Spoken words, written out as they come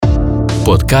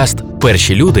Подкаст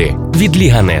 «Перші люди» від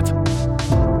Ліга.нет.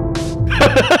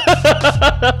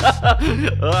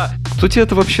 Кто тебе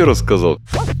это вообще рассказал?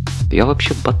 Я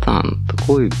вообще ботан,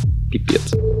 такой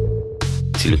пипец.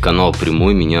 Телеканал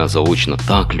 «Прямой» меня заочно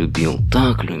так любил.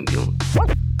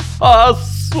 А,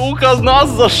 сука, нас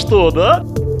за что, да?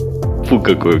 Фу,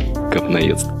 какой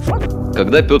говноед.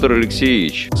 Когда Петр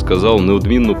Алексеевич сказал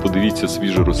неодмінно подивіться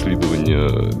свіже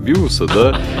розслідування Бігуса,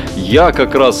 да, я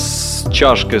как раз с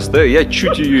чашкой стоял, я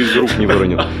чуть ее из рук не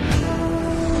выронил.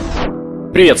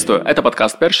 Приветствую, это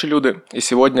подкаст «Перші люди», и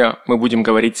сегодня мы будем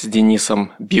говорить с Денисом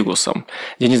Бигусом.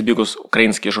 Денис Бігус –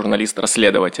 украинский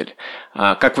журналист-расследователь.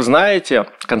 Как вы знаете,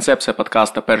 концепция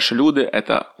подкаста «Перші люди» –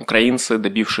 это украинцы,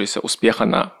 добившиеся успеха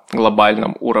на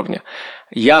глобальном уровне.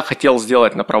 Я хотел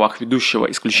сделать на правах ведущего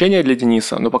исключение для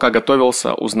Дениса, но пока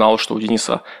готовился, узнал, что у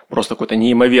Дениса просто какой-то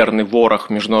неимоверный ворох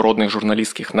международных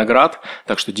журналистских наград.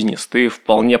 Так что, Денис, ты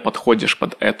вполне подходишь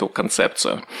под эту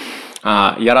концепцию.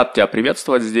 Я рад тебя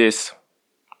приветствовать здесь.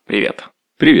 Привет.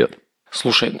 Привет.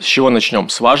 Слушай, с чего начнем?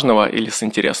 С важного или с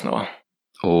интересного?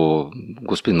 О,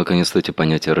 господи, наконец-то эти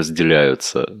понятия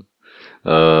разделяются.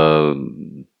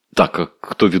 Так, как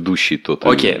кто ведущий, тот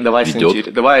Окей,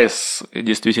 ведет. давай с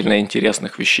действительно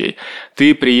интересных вещей.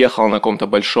 Ты приехал на каком-то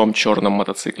большом черном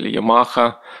мотоцикле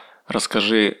Yamaha.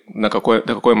 Расскажи, до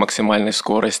какой максимальной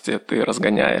скорости ты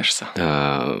разгоняешься?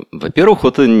 Во-первых,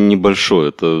 это небольшой,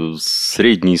 это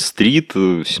средний стрит,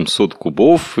 700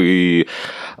 кубов, и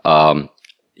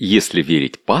если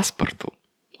верить паспорту,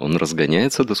 он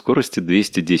разгоняется до скорости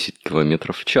 210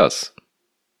 км в час.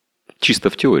 Чисто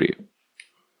в теории.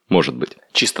 Может быть.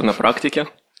 Чисто на практике?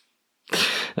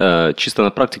 Чисто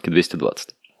на практике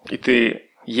 220. И ты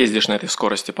ездишь на этой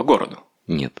скорости по городу?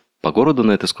 Нет. По городу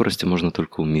на этой скорости можно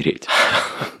только умереть.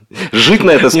 Жить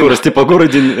на этой скорости по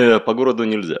городу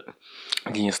нельзя.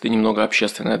 Денис, ты немного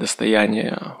общественное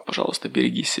достояние. Пожалуйста,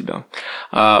 береги себя.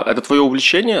 Это твое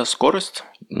увлечение, скорость?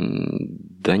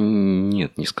 Да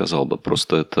нет, не сказал бы.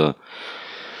 Просто это...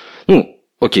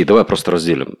 Окей, давай просто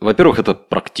разделим. Во-первых, это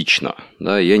практично.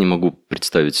 Да? Я не могу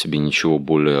представить себе ничего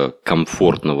более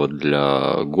комфортного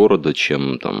для города,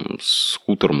 чем там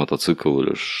скутер, мотоцикл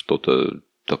или что-то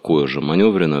такое же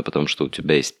маневренное, потому что у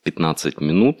тебя есть 15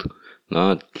 минут,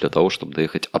 да, для того, чтобы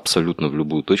доехать абсолютно в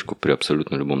любую точку при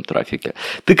абсолютно любом трафике.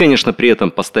 Ты, конечно, при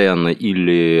этом постоянно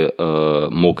или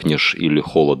мокнешь, или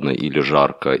холодно, или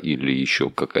жарко, или еще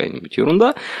какая-нибудь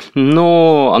ерунда,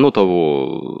 но оно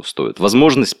того стоит.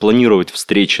 Возможность планировать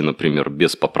встречи, например,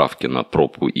 без поправки на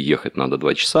пробку и ехать надо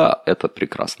 2 часа, это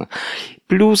прекрасно.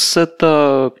 Плюс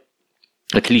это...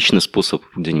 отличный способ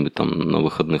где-нибудь там на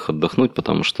выходных отдохнуть,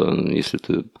 потому что если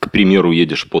ты, к примеру,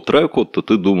 едешь по треку, то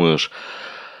ты думаешь...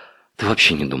 Ты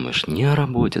вообще не думаешь ни о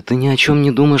работе, ты ни о чем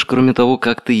не думаешь, кроме того,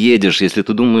 как ты едешь. Если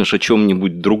ты думаешь о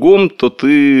чем-нибудь другом, то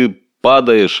ты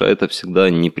падаешь, а это всегда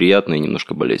неприятно и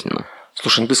немножко болезненно.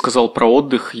 Слушай, ты сказал про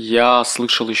отдых. Я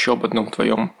слышал еще об одном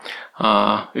твоем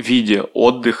виде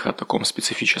отдыха, таком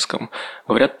специфическом.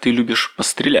 Говорят, ты любишь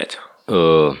пострелять.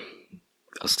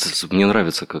 Мне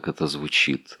нравится, как это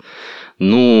звучит.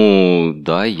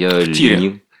 Да,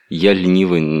 я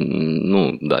ленивый,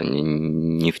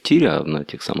 не в тире, а на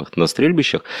тех самых, на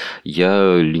стрельбищах.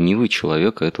 Я ленивый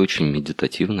человек, а это очень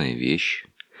медитативная вещь.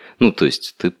 То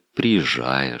есть, ты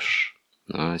приезжаешь,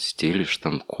 стелишь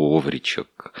там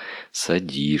ковричек,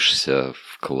 садишься,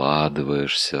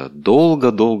 вкладываешься,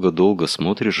 долго-долго-долго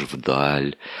смотришь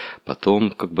вдаль,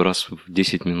 потом раз в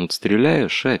 10 минут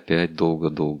стреляешь, и опять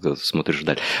долго-долго смотришь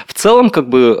вдаль. В целом,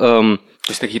 То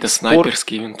есть, какие-то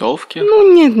снайперские винтовки?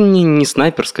 Не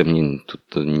снайперская, мне тут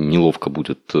неловко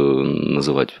будет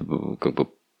называть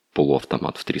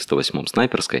полуавтомат в 308-м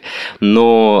снайперской,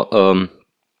 но...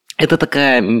 Это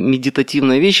такая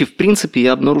медитативная вещь, и в принципе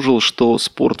я обнаружил, что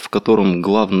спорт, в котором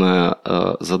главная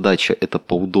задача это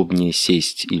поудобнее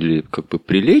сесть или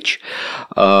прилечь,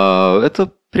 это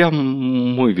прям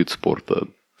мой вид спорта,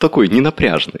 такой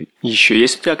ненапряжный. Еще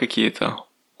есть у тебя какие-то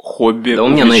хобби? Да, у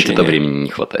меня на это времени не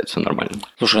хватает, все нормально.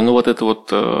 Слушай,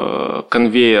 это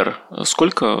конвейер,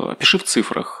 опиши в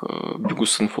цифрах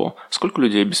Бігус.Інфо, сколько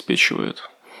людей обеспечивает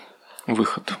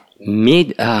выход?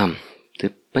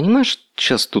 Ты понимаешь,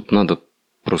 сейчас тут надо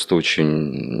просто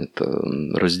очень это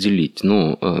разделить.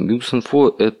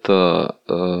 Бігус.Інфо это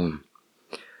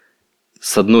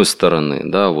с одной стороны,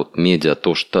 да, медиа,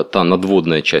 та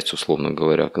надводная часть, условно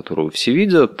говоря, которую все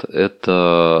видят,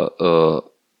 это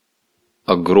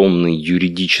огромный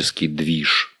юридический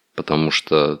движ, потому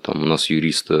что там у нас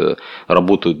юристы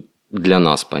работают для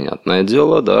нас, понятное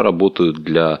дело, да, работают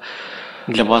для...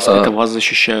 Для вас это вас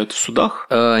защищают в судах?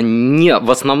 Не,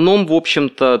 в основном, в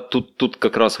общем-то, тут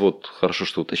как раз хорошо,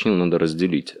 что уточнил, надо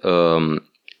разделить.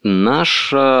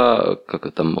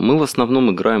 мы в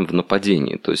основном играем в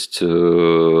нападении. То есть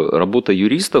работа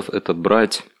юристов – это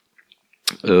брать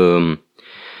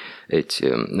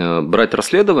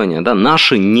расследования, да,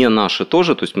 наши, не наши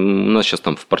тоже, то есть у нас сейчас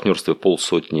там в партнерстве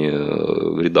 50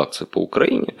 редакций по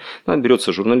Украине, да,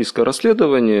 берется журналистское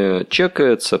расследование,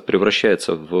 чекается,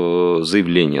 превращается в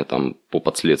заявление там по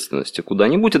подследственности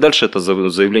куда-нибудь, и дальше это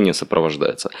заявление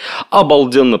сопровождается.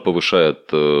 Обалденно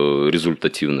повышает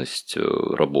результативность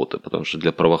работы, потому что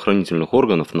для правоохранительных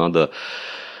органов надо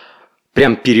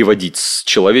прям переводить с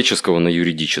человеческого на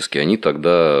юридический, они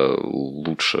тогда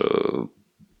лучше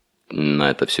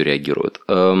на это все реагируют.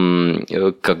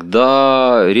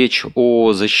 Когда речь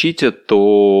о защите,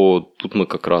 то тут мы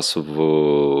как раз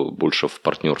больше в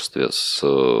партнерстве с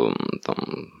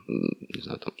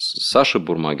Сашей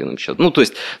Бурмагиным сейчас. Ну, то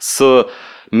есть с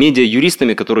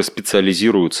медиа-юристами, которые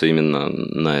специализируются именно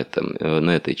на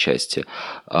этой части.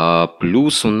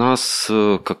 Плюс у нас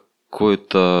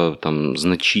какое-то там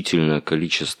значительное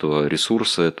количество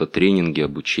ресурсов, это тренинги,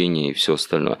 обучение и все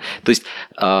остальное. То есть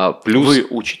плюс... Вы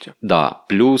учите? Да,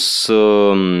 плюс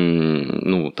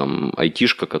там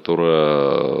айтишка,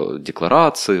 которая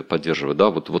декларации поддерживает, да,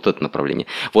 вот это направление.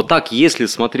 Вот так, если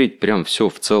смотреть прям все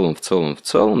в целом,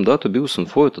 да, то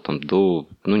Бигус.Инфо это там до,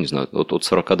 от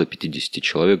 40 до 50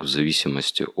 человек в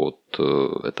зависимости от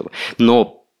этого.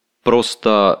 Но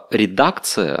просто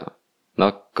редакция,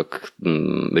 да, как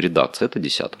редакция, это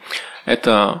десяток.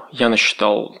 Это я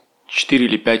насчитал 4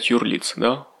 или 5 юрлиц,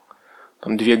 да?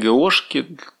 Там 2 ГОшки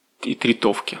и 3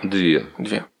 товки. 2.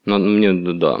 Мне,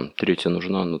 да, 3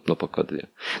 нужна, но пока 2.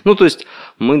 Ну, то есть,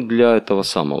 мы для этого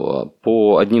самого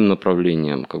по одним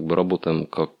направлениям как бы работаем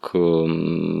как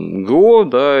ГО,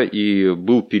 да, и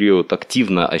был период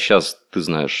активно, а сейчас, ты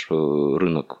знаешь,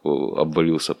 рынок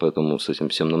обвалился, поэтому с этим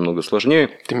всем намного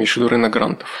сложнее. Ты имеешь в виду рынок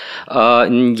грантов?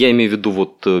 Я имею в виду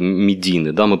вот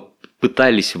медийный, да, мы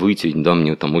пытались выйти, да,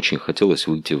 мне там очень хотелось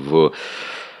выйти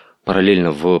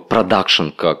параллельно в продакшн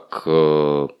как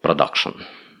продакшн.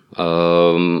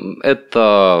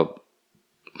 Это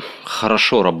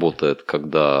хорошо работает,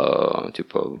 когда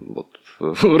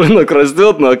рынок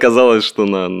растет, но оказалось, что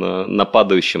на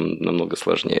падающем намного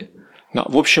сложнее. Да,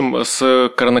 в общем, с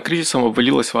коронакризисом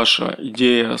обвалилась ваша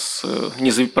идея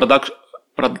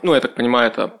я так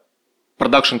понимаю, это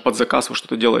продакшн под заказ, вы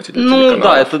что-то делаете для телеканалов? Ну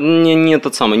да, это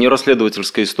не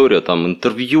расследовательская история, там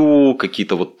интервью,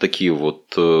 какие-то вот такие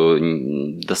вот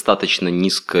достаточно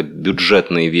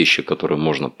низкобюджетные вещи, которые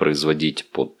можно производить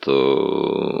под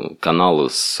каналы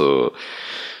с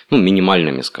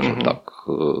минимальными, скажем так,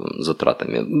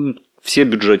 затратами. Все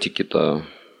бюджетики-то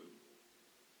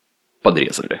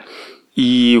подрезали.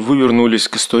 И вы вернулись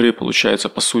к истории, получается,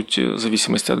 по сути,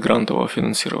 зависимости от грантового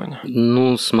финансирования.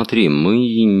 Ну, смотри, мы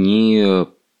не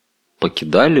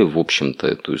покидали, в общем-то,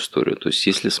 эту историю. То есть,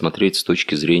 если смотреть с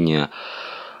точки зрения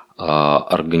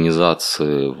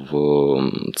организации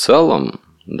в целом,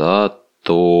 да,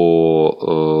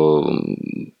 то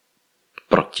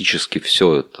практически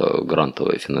все это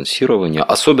грантовое финансирование,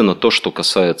 особенно то, что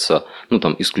касается,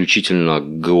 исключительно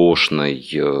ГОшной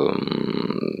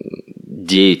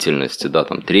деятельности, да,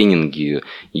 там тренинги,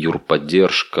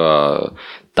 юрподдержка,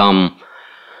 там,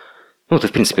 ты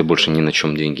в принципе больше ни на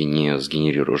чем деньги не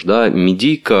сгенерируешь, да,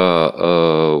 медийка,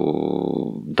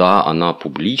 да, она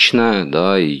публичная,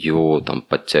 да, ее там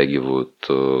подтягивают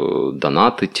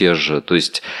донаты те же, то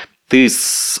есть ты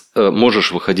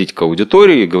можешь выходить к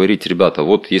аудитории и говорить: ребята,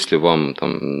 вот если вам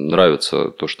там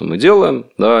нравится то, что мы делаем,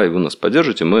 да, и вы нас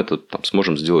поддержите, мы это там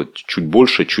сможем сделать чуть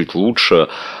больше, чуть лучше.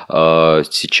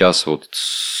 Сейчас вот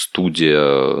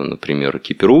студия, например,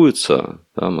 экипируется,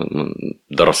 да, мы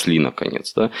доросли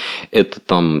наконец, да, это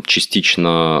там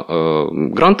частично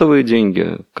грантовые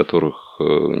деньги, которых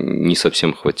не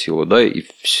совсем хватило, да, и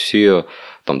все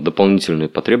там дополнительные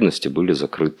потребности были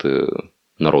закрыты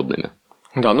народными.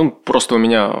 Да, просто у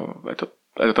меня этот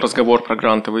разговор про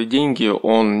грантовые деньги,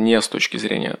 он не с точки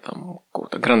зрения там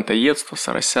какого-то грантоедства,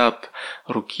 соросят,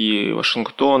 руки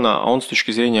Вашингтона, а он с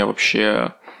точки зрения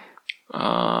вообще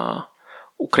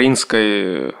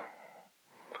украинской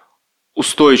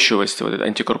устойчивости вот этой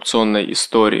антикоррупционной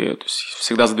истории. То есть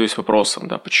всегда задаюсь вопросом,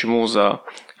 да, почему за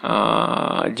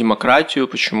демократию,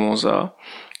 почему за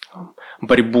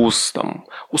борьбу с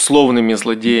условными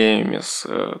злодеями, с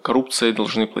коррупцией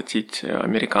должны платить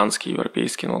американские и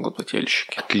европейские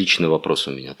налогоплательщики? Отличный вопрос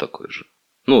у меня такой же.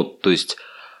 То есть,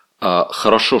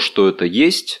 хорошо, что это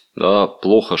есть, да,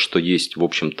 плохо, что есть, в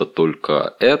общем-то,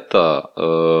 только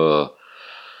это.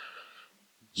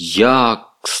 Я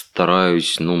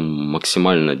стараюсь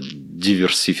максимально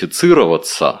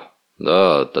диверсифицироваться,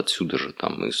 Да, отсюда же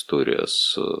там история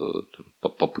с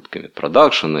попытками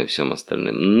продакшена и всем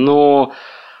остальным. Но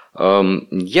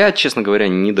я, честно говоря,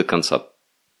 не до конца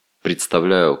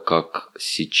представляю, как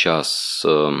сейчас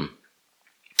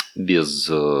без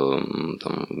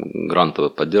там,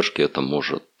 грантовой поддержки это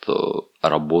может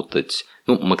работать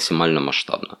максимально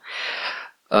масштабно.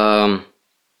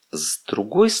 С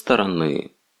другой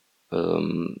стороны,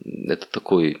 это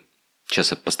такой...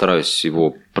 Сейчас я постараюсь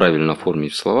его правильно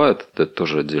оформить в слова, это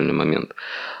тоже отдельный момент.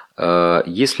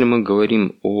 Если мы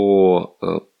говорим о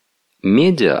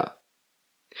медиа,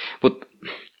 вот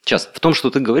сейчас в том, что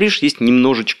ты говоришь, есть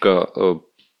немножечко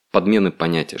подмены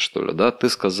понятия, что ли, да? Ты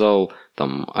сказал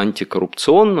там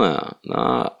антикоррупционная,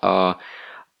 да, а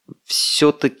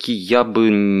все-таки я бы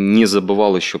не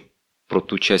забывал еще про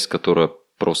ту часть, которая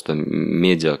просто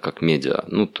медиа как медиа.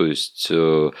 То есть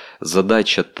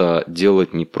задача-то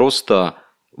делать не просто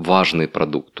важный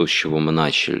продукт, то, с чего мы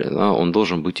начали, да? Он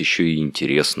должен быть еще и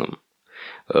интересным.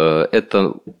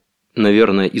 Это,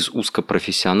 наверное, из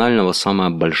узкопрофессионального самая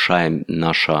большая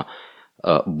наша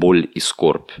боль и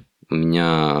скорбь. У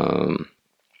меня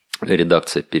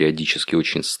редакция периодически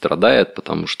очень страдает,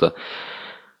 потому что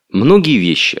многие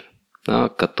вещи, да,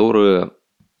 которые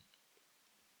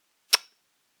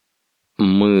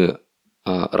мы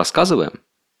рассказываем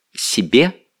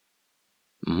себе,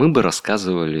 мы бы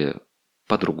рассказывали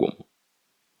по-другому.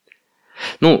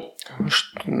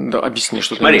 Да, объясни,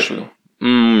 что ты имеешь в виду.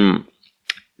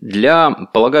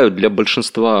 Полагаю, для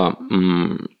большинства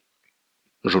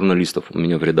журналистов у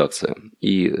меня в редакции,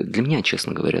 и для меня,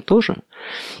 честно говоря, тоже,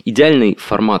 идеальный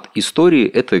формат истории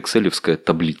 – это экселевская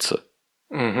таблица.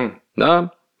 Угу.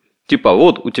 Да? Типа,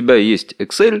 вот у тебя есть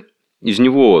Excel, из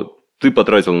него ты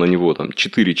потратил на него там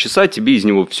 4 часа, тебе из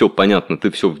него все понятно, ты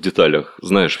все в деталях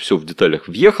знаешь, все в деталях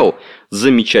въехал,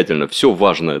 замечательно, все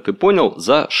важное ты понял,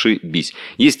 зашибись.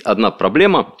 Есть одна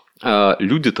проблема.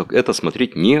 Люди это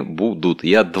смотреть не будут.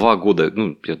 Я 2 года,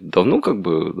 я давно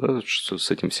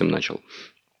с этим всем начал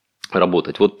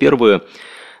работать. Вот первые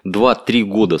 2-3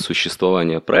 года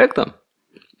существования проекта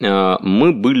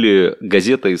мы были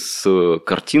газетой с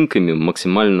картинками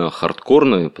максимально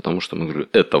хардкорной, потому что мы говорили,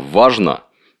 это важно,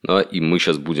 да, и мы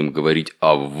сейчас будем говорить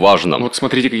о важном. Вот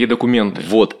смотрите, какие документы.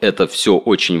 Вот это все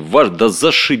очень важно. Да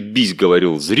зашибись,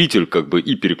 говорил зритель,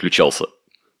 и переключался.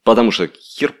 Потому что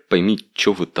хер пойми,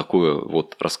 что вы такое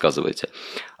вот рассказываете.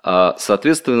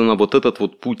 Соответственно, вот этот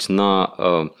вот путь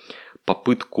на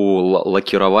попытку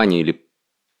лакирования или,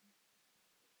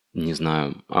 не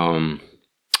знаю,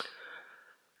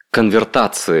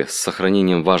 конвертации с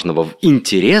сохранением важного в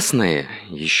интересное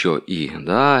еще и,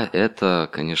 да, это,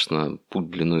 конечно, путь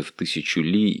длиной в 1000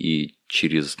 ли, и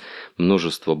через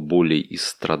множество болей и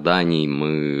страданий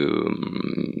мы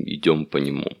идем по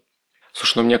нему.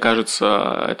 Слушай, мне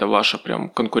кажется, это ваше прям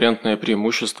конкурентное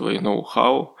преимущество и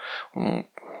ноу-хау.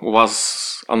 У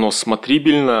вас оно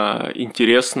смотрибельно,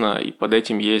 интересно, и под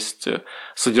этим есть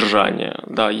содержание.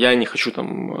 Да, я не хочу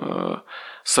там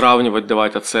сравнивать,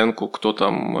 давать оценку, кто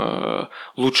там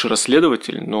лучший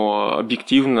расследователь, но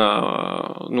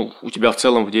объективно, у тебя в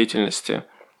целом в деятельности,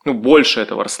 больше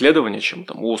этого расследования, чем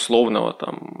там у условного,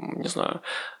 там, не знаю,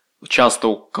 часто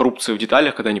у коррупции в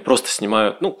деталях, когда они просто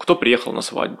снимают, кто приехал на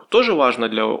свадьбу. Тоже важно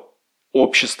для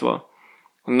общества,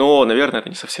 но, наверное, это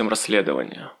не совсем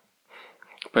расследование.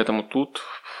 Поэтому тут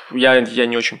я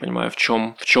не очень понимаю, в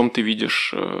чем ты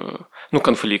видишь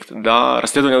конфликт. Да,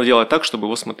 расследование надо делать так, чтобы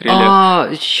его смотрели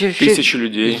 1000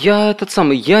 людей.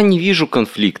 Я не вижу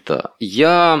конфликта.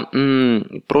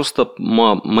 Просто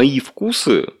мои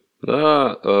вкусы,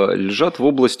 да, лежат в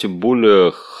области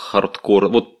более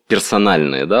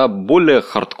персональные, да, более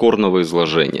хардкорного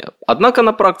изложения. Однако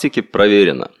на практике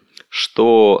проверено,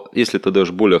 что если ты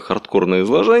даешь более хардкорное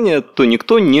изложение, то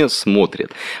никто не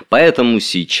смотрит. Поэтому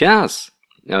сейчас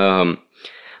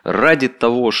ради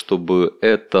того, чтобы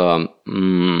это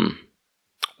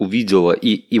увидело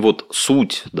и вот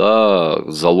суть, да,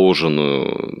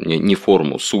 заложенную, не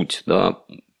форму, суть, да,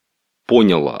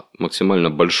 поняло максимально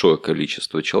большое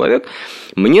количество человек,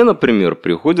 мне, например,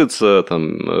 приходится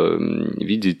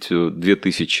видеть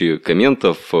 2000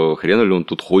 комментов, хрен ли он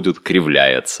тут ходит,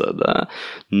 кривляется, да.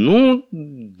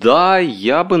 Да,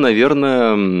 я бы,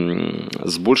 наверное,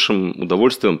 с большим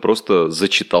удовольствием просто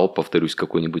зачитал, повторюсь,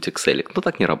 какой-нибудь Excel. Но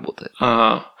так не работает.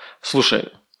 Слушай,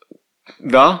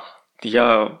 да,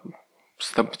 я,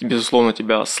 безусловно,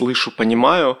 тебя слышу,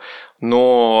 понимаю,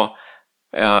 но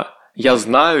я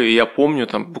знаю и я помню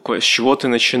буквально с чего ты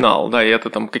начинал, да, и это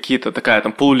какие-то такая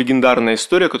полулегендарная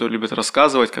история, которую любят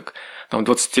рассказывать, как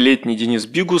 20-летний Денис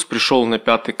Бигус пришел на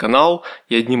 5 канал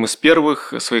и одним из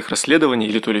первых своих расследований,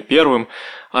 или то ли первым,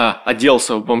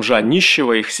 оделся в бомжа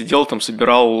нищего, их сидел там,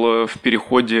 собирал в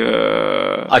переходе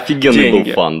Офигенный деньги.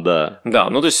 был фан, да. Да,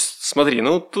 ну то есть смотри,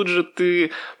 ну тут же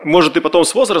ты, может, ты потом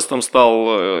с возрастом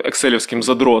стал экселевским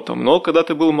задротом, но когда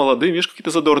ты был молодым, видишь,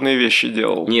 какие-то задорные вещи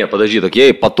делал. Не, подожди, так я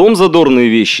и потом задорные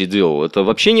вещи делал. Это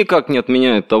вообще никак не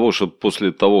отменяет того, что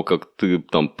после того, как ты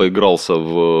там поигрался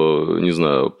в, не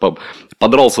знаю,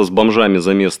 подрался с бомжами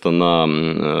за место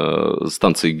на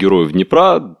станции Героев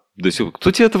Днепра, до сих пор.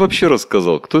 Кто тебе это вообще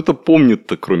рассказал? Кто это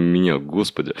помнит-то, кроме меня,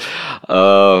 господи?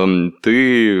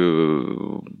 Ты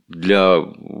для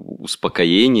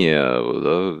успокоения,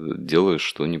 да, делаешь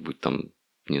что-нибудь там,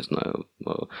 не знаю,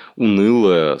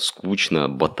 унылое, скучное,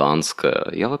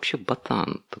 ботанское. Я вообще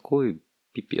ботан, такой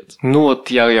пипец. Ну вот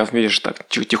я, видишь, так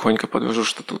тихонько подвожу,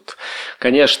 что тут,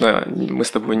 конечно, мы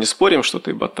с тобой не спорим, что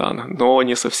ты ботан, но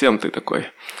не совсем ты такой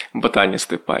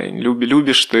ботанистый парень.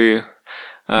 Любишь ты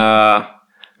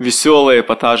веселые,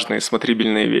 эпатажные,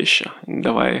 смотрибельные вещи.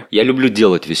 Давай. Я люблю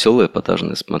делать веселые,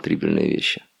 эпатажные, смотрибельные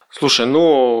вещи. Слушай,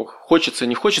 ну, хочется,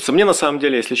 не хочется. Мне, на самом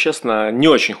деле, если честно, не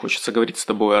очень хочется говорить с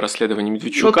тобой о расследовании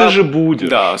Медведчука. Но ты же будешь.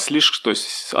 Да, слишком, то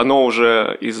есть, оно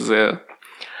уже из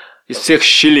всех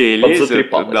щелей лезет.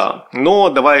 Да.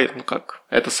 Но давай,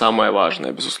 это самое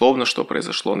важное, безусловно, что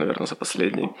произошло, наверное, за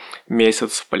последний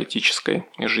месяц в политической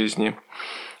жизни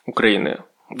Украины.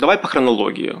 Давай по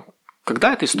хронологии.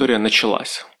 Когда эта история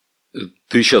началась?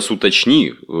 Ты сейчас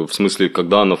уточни, в смысле,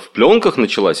 когда она в пленках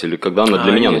началась или когда она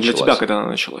для меня началась? Для тебя когда она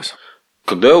началась?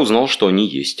 Когда я узнал, что они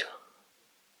есть.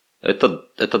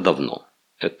 Это давно.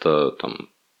 Это там,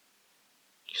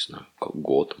 не знаю,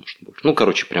 год, может быть. Ну,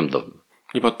 короче, прям давно.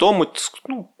 И потом,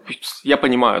 я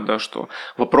понимаю, да, что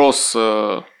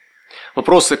вопросы,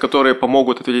 которые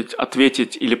помогут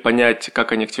ответить или понять,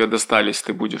 как они к тебе достались,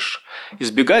 ты будешь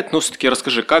избегать. Но все-таки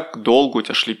расскажи, как долго у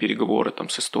тебя шли переговоры там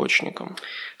с источником?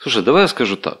 Слушай, давай я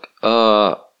скажу так.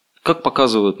 Как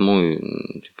показывает мой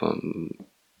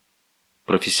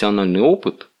профессиональный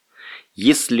опыт,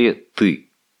 если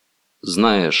ты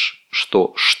знаешь,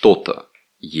 что что-то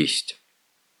есть,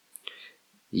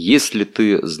 если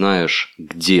ты знаешь,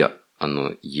 где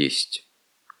оно есть,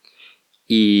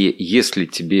 и если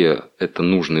тебе это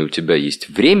нужно и у тебя есть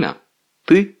время,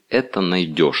 ты это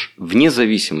найдешь, вне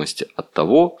зависимости от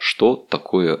того, что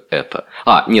такое это.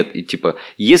 Нет,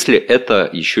 если это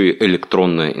еще и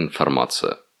электронная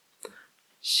информация.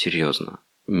 Серьезно,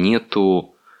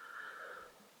 нету...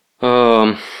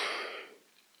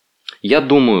 Я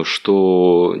думаю,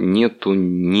 что нету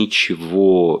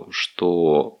ничего,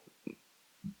 что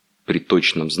при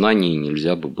точном знании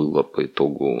нельзя бы было по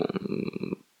итогу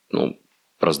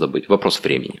раздобыть. Вопрос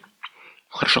времени.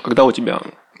 Хорошо, когда у тебя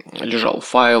лежал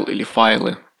файл или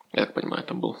файлы? Я так понимаю,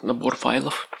 это был набор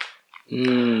файлов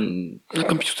на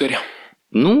компьютере.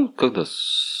 Когда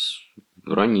с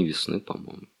ранней весны,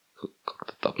 по-моему.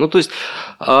 Как-то так. То есть,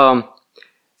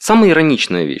 самая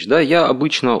ироничная вещь, да, я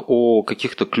обычно о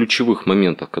каких-то ключевых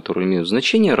моментах, которые имеют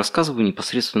значение, рассказываю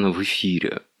непосредственно в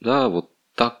эфире. Да, вот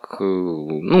так,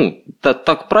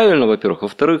 так правильно, во-первых.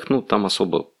 Во-вторых, там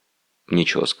особо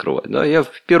нечего скрывать. Да? Я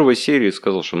в первой серии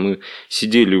сказал, что мы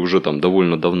сидели уже там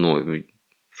довольно давно,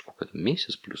 сколько это,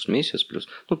 месяц плюс,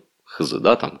 хз,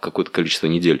 да, там какое-то количество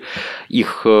недель,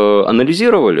 их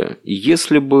анализировали, и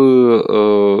если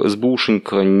бы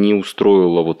СБУшенька не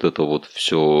устроила вот это вот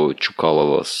все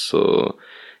Чукалово с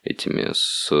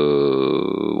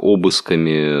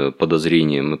обысками,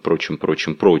 подозрением и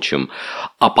прочим,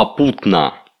 а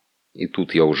попутно, и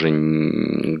тут я уже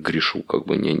грешу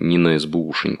не на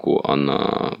СБУшеньку, а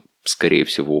на, скорее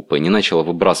всего, ОП, не начала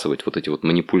выбрасывать вот эти вот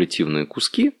манипулятивные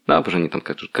куски, да, потому что они там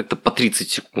как-то по 30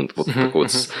 секунд вот так вот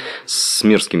с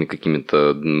мерзкими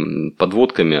какими-то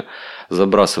подводками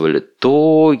забрасывали,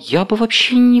 то я бы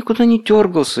вообще никуда не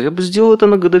дергался, я бы сделал это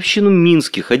на годовщину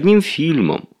Минских одним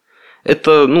фильмом.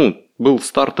 Это, был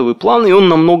стартовый план, и он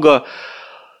намного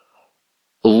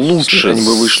лучше. Они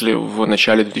бы вышли в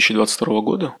начале 2022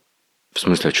 года? В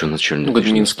смысле, а что начальник?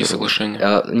 Минские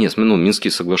соглашения. Нет,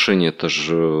 Минские соглашения, это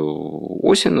же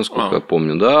осень, насколько я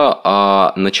помню, да,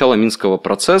 а начало Минского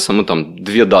процесса, мы там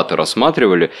 2 даты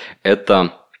рассматривали,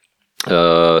 это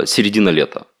середина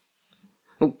лета.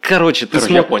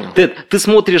 Я понял. Ты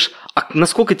смотришь,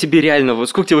 сколько тебе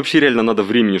вообще реально надо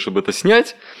времени, чтобы это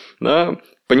снять, да,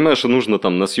 понимаешь, что нужно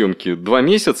там на съемки 2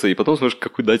 месяца, и потом смотришь, к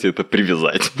какой дате это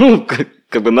привязать.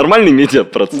 Нормальный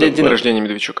медиапроцесс. День рождения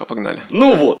Медведчука, погнали.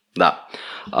 Да.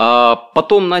 А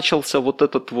потом началось все вот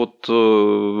это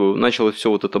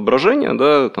брожение,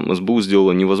 да, там СБУ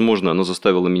сделала невозможное, оно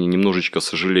заставило меня немножечко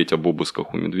сожалеть об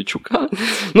обысках у Медведчука.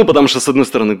 Потому что, с одной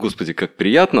стороны, господи, как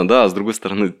приятно, да, а с другой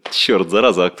стороны, черт,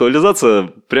 зараза, актуализация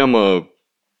прямо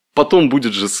потом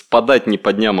будет же спадать не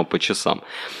по дням, а по часам.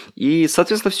 И,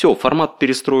 соответственно, все, формат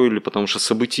перестроили, потому что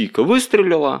событийка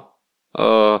выстрелила,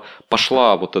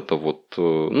 пошла вот это вот,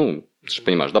 ну, ты же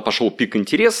понимаешь, да, пошел пик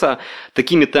интереса.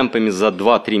 Такими темпами за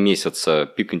 2-3 месяца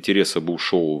пик интереса бы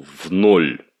ушел в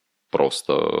ноль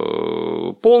просто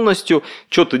полностью.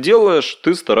 Что ты делаешь?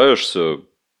 Ты стараешься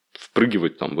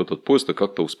впрыгивать там в этот поезд и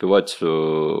как-то успевать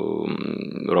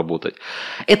работать.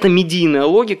 Это медийная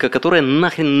логика, которая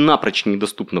нахрен напрочь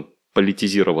недоступна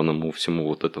политизированному всему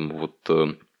вот этому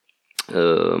вот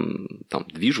там,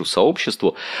 движу,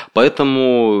 сообществу.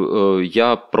 Поэтому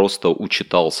я просто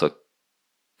учитался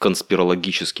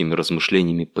конспирологическими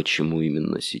размышлениями, почему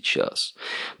именно сейчас?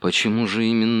 Почему же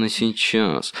именно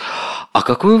сейчас? А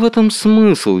какой в этом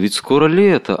смысл? Ведь скоро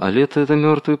лето, а лето – это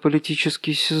мертвый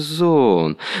политический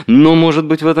сезон. Но, может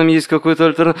быть, в этом есть какой-то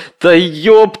альтернатив? Да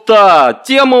ёпта!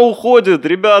 Тема уходит,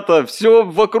 ребята, все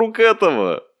вокруг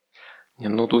этого.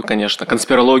 Ну, тут, конечно,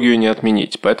 конспирологию не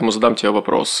отменить, поэтому задам тебе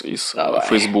вопрос из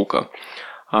Фейсбука.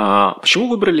 Почему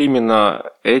выбрали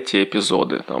именно эти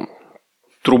эпизоды? Там,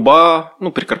 труба,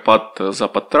 ну,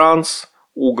 Прикарпат-Запад-Транс,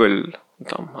 уголь,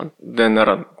 там,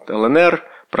 ДНР, ЛНР,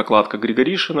 прокладка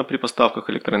Григоришина при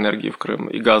поставках электроэнергии в Крым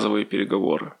и газовые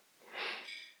переговоры.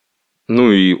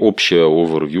 Ну, и общее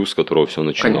овервью, с которого все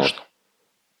начиналось.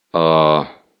 Конечно.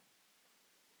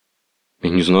 Я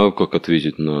не знаю, как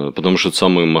ответить на... Потому что это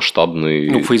самые масштабные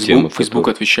темы. темы. Facebook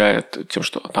отвечает тем,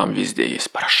 что там везде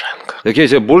есть Порошенко. Так я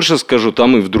тебе больше скажу,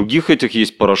 там и в других этих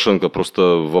есть Порошенко, просто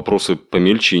вопросы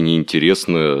помельче и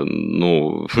неинтересные.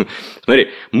 Ну, смотри,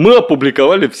 мы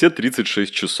опубликовали все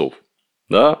 36 часов.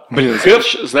 Да? Блин,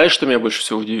 знаешь, что меня больше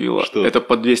всего удивило? Что? Это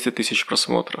по 200 тысяч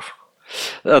просмотров.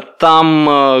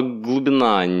 Там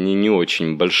глубина не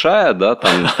очень большая, да,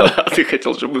 там... Ты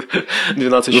хотел, чтобы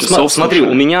 12 часов... Смотри,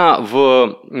 у меня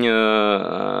в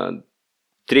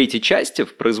третьей части,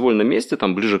 в произвольном месте,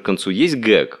 там ближе к концу, есть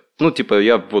гэг. Ну, типа,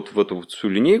 я вот в эту вот всю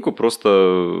линейку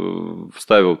просто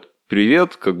вставил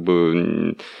привет, как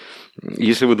бы...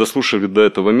 Если вы дослушали до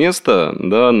этого места,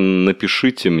 да,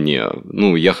 напишите мне.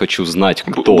 Ну, я хочу знать,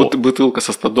 кто... Бутылка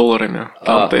со $100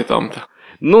 там-то и там-то.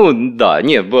 Ну, да,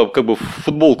 не, как бы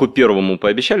футболку первому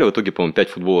пообещали, в итоге, по-моему, 5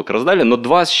 футболок раздали, но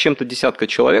 2 с чем-то десятка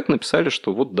человек написали,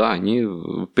 что вот да, они...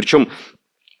 Причем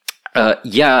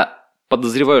я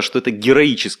подозреваю, что это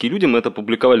героические люди, мы это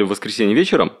публиковали в воскресенье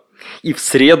вечером, и в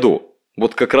среду,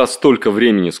 вот как раз столько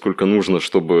времени, сколько нужно,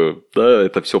 чтобы да,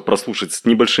 это все прослушать с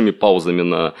небольшими паузами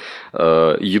на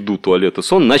еду, туалет и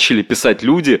сон, начали писать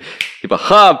люди, типа,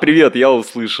 ха, привет, я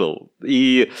услышал.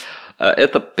 И...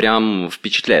 это прям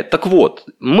впечатляет. Так вот,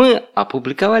 мы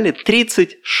опубликовали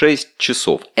 36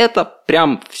 часов. Это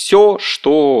прям все,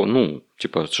 что, ну,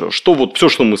 типа, что вот все,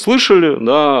 что мы слышали,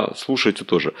 да, слушайте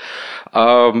тоже.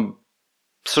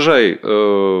 Сажай, 5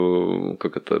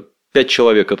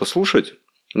 человек это слушать,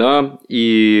 да,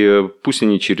 и пусть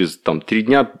они через там 3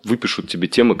 дня выпишут тебе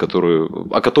темы,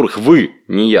 о которых вы,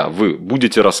 не я, вы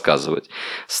будете рассказывать.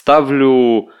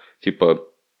 Ставлю, типа,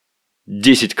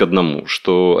 10-1,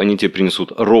 что они тебе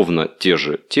принесут ровно те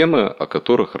же темы, о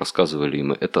которых рассказывали и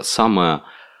мы. Это самое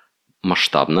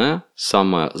масштабное,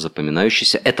 самое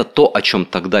запоминающееся. Это то, о чем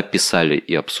тогда писали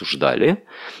и обсуждали.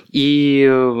 И,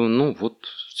 ну, вот,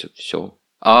 все.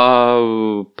 А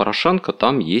Порошенко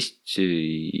там есть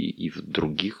и в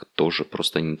других тоже.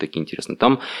 Просто они не такие интересные.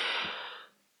 Там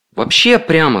вообще,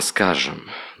 прямо скажем,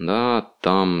 да,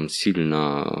 там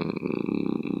сильно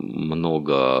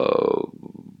много...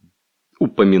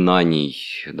 упоминаний,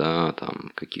 да,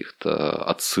 там, каких-то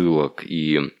отсылок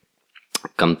и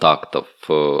контактов,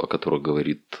 о которых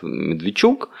говорит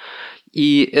Медведчук,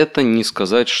 и это не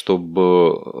сказать,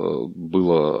 чтобы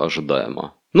было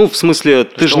ожидаемо. Ну, в смысле,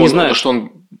 ты же не знаешь... Что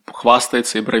он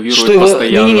хвастается и бравирует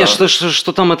постоянно. Не-не-не,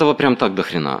 что там этого прям так до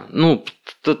хрена. Ну,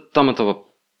 там этого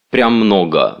прям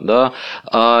много, да.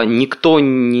 Никто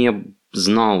не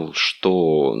знал,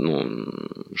 что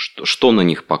на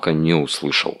них пока не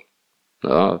услышал.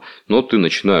 Да, но ты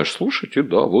начинаешь слушать, и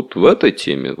да, вот в этой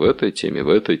теме, в этой теме, в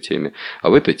этой теме,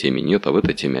 а в этой теме нет, а в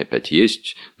этой теме опять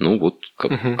есть. Ну, вот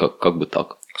как бы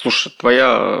так. Слушай,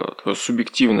 твое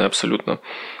субъективное абсолютно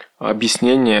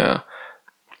объяснение.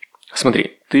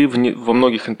 Смотри, ты во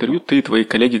многих интервью, ты и твои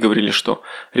коллеги говорили, что,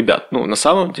 ребят, ну, на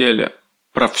самом деле...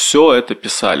 Про все это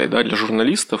писали, да, для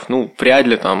журналистов, ну, вряд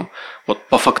ли там вот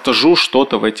по фактажу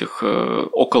что-то в этих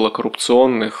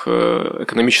околокоррупционных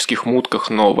экономических мутках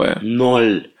новое.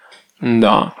 0.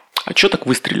 Да. А что так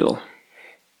выстрелил?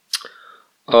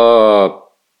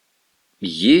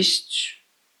 Есть,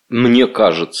 мне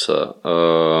кажется,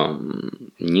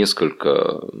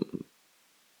 несколько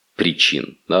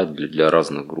причин, да, для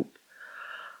разных групп.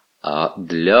 А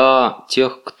для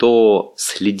тех, кто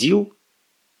следил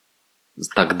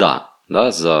тогда,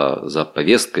 да, за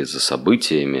повесткой, за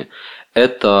событиями,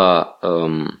 это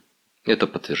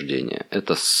подтверждение.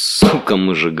 Это, сука,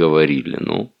 мы же говорили.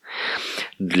 Ну.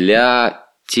 Для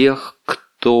тех,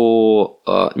 кто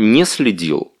не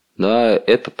следил, да,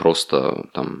 это просто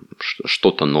там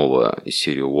что-то новое из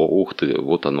серии «Ух ты,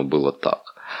 вот оно было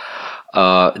так».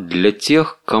 А для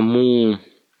тех, кому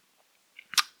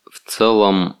в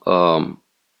целом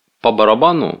по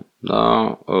барабану,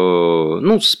 да,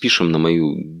 ну, спишем на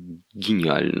мою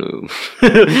гениальную,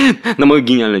 на мое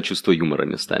гениальное чувство юмора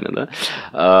местами, да,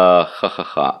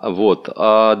 ха-ха-ха, вот,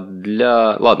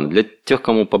 ладно, для тех,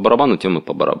 кому по барабану, тем и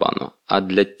по барабану, а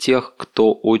для тех,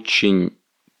 кто очень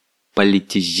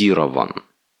политизирован,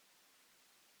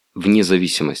 вне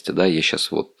зависимости, да, я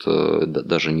сейчас вот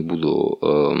даже не буду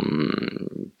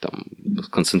там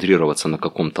концентрироваться на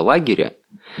каком-то лагере,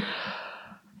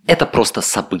 это просто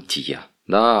событие,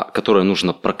 да, которое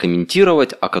нужно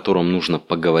прокомментировать, о котором нужно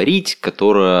поговорить,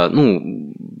 которое,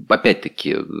 ну,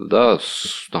 опять-таки, да,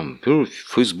 там,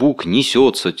 Facebook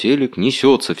несется, телек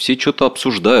несется, все что-то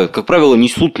обсуждают, как правило,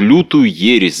 несут лютую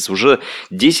ересь, уже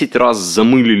 10 раз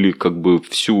замылили как бы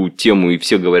всю тему, и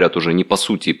все говорят уже не по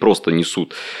сути, просто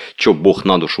несут, что Бог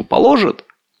на душу положит.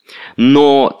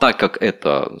 Но так как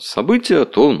это событие,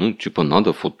 то, ну, типа,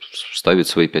 надо вот ставить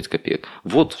свои 5 копеек.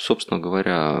 Вот, собственно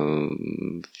говоря,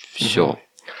 все.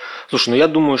 Слушай, ну я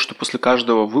думаю, что после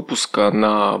каждого выпуска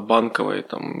на Банковой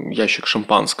там ящик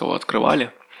шампанского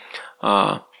открывали.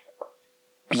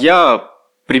 Я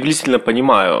приблизительно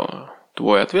понимаю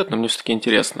твой ответ, но мне все-таки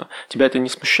интересно. Тебя это не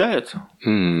смущает?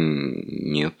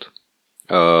 Нет.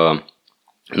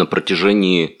 На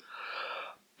протяжении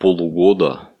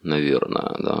полугода,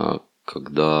 наверное, да,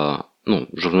 когда, ну,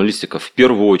 журналистика в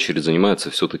первую очередь занимается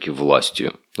все-таки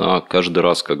властью. Да, каждый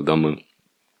раз, когда мы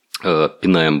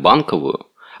пинаем Банковую,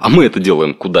 а мы это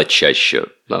делаем куда чаще,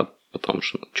 да, потому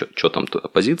что что там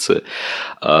оппозиция,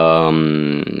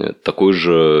 такой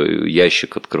же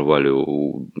ящик открывали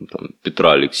у там,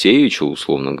 Петра Алексеевича,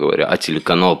 условно говоря, а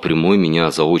телеканал «Прямой»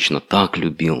 меня заочно так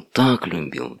любил,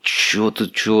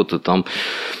 что-то там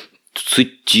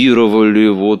цитировали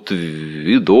вот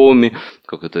відомі,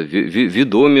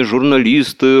 відомі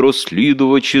журналісти,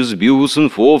 розслідувачі з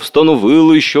Бігус.Інфо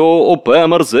встановили, що ОП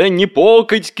Мерзенні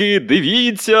покидьки,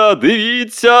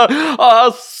 дивіться,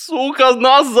 а сука,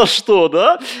 нас за что,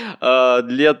 да?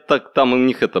 Так, там у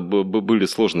них это были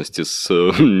сложности с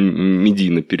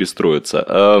медийно перестроиться.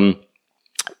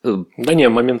 Да не,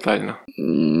 моментально.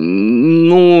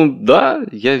 Ну, да,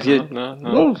 Да.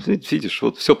 Ну, видишь,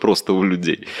 вот все просто у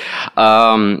людей.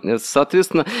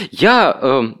 Соответственно,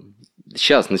 я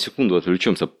сейчас на секунду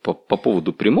отвлечемся по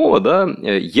поводу Прямого, да,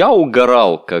 я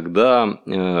угорал,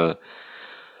 когда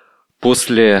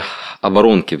после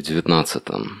оборонки в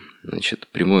 19-м, значит,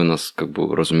 Прямой нас, как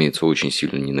бы, разумеется, очень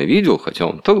сильно ненавидел, хотя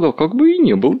он тогда как бы и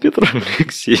не был Петр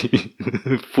Алексеевич.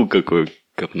 Фу, какой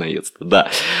говноедство, да.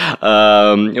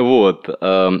 Вот.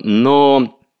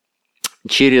 Но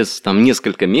через там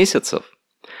несколько месяцев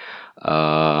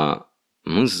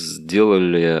мы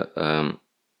сделали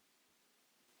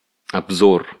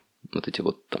обзор вот эти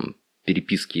вот там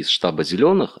переписки из штаба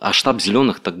 «Зеленых», а штаб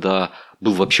 «Зеленых» тогда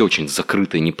был вообще очень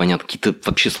закрытый, непонятно, какие-то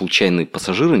вообще случайные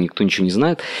пассажиры, никто ничего не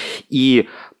знает, и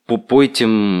по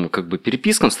этим как бы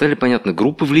перепискам стали понятны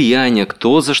группы влияния,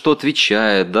 кто за что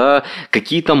отвечает, да,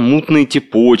 какие там мутные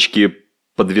типочки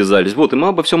подвязались. Вот, и мы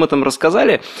обо всем этом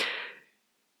рассказали.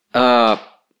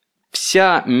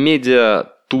 Вся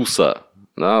медиа-туса,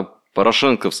 да,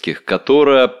 порошенковских,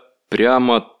 которая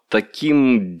прямо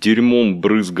таким дерьмом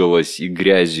брызгалась и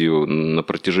грязью на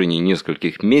протяжении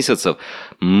нескольких месяцев,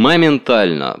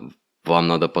 моментально, вам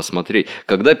надо посмотреть,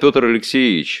 когда Петр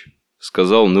Алексеевич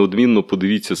сказав неодмінно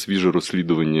подивіться свіже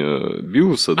розслідування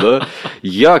Бігуса, да?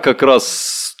 Я как раз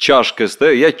с чашкой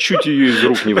стоял, я чуть ее из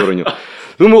рук не выронил.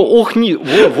 Думаю, ох,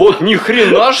 вот ни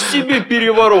хрена ж себе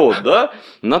переворот, да?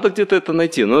 Надо где-то это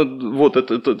найти. Ну, вот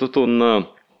это на...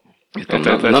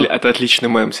 Это отличный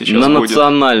мем сейчас на будет.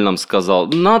 национальном сказал.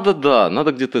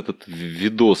 Надо где-то этот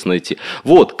видос найти.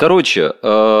 Вот, короче,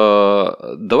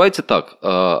 давайте так.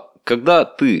 Когда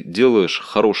ты делаешь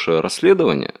хорошее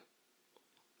расследование,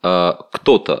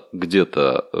 кто-то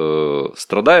где-то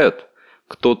страдает,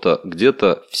 кто-то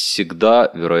где-то всегда,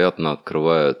 вероятно,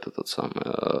 открывает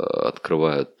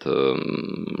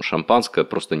шампанское,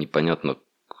 просто непонятно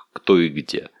кто и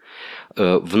где.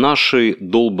 В нашей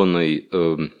долбанной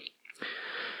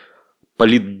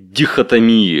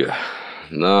политдихотомии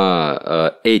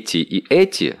на эти и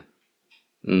эти,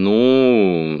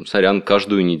 ну, сорян,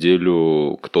 каждую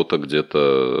неделю кто-то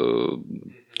где-то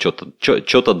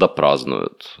что-то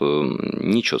допразднуют.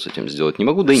 Ничего с этим сделать не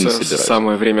могу, да и не собираюсь.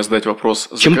 Самое время задать вопрос,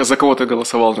 за кого ты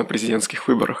голосовал на президентских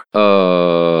выборах?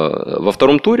 Во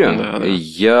втором туре Да.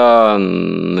 я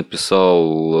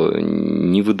написал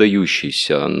не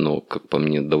выдающийся, но, как по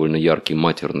мне, довольно яркий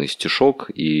матерный стишок,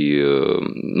 и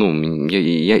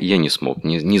я не смог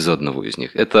ни за одного из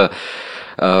них. Это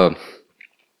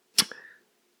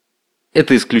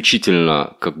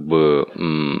исключительно как бы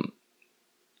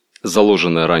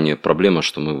заложенная ранее проблема,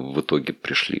 что мы в итоге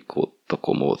пришли к вот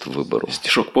такому вот выбору.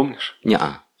 Стишок помнишь?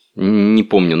 Не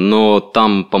помню, но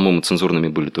там, по-моему, цензурными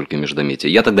были только междометия.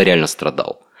 Я тогда реально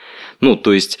страдал.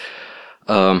 То есть,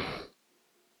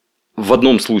 в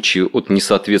одном случае от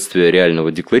несоответствия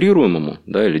реального декларируемому,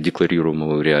 да, или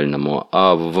декларируемого реальному,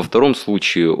 а во втором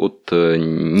случае от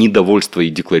недовольства и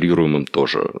декларируемым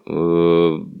тоже.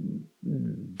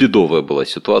 Бедовая была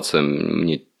ситуация,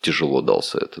 мне тяжело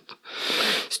дался этот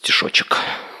стишочек.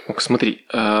 Смотри,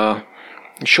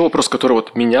 еще вопрос, который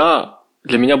вот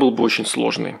для меня был бы очень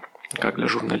сложный, как для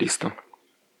журналиста.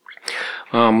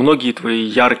 Многие твои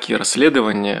яркие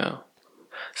расследования,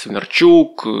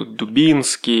 Свинарчук,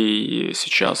 Дубинский,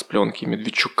 сейчас пленки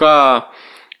Медведчука,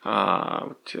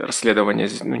 расследование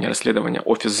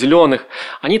 «Офис зеленых»,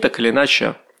 они так или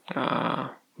иначе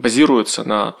базируются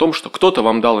на том, что кто-то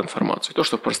вам дал информацию, то,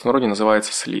 что в простонародье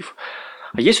называется слив.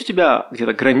 А есть у тебя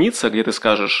где-то граница, где ты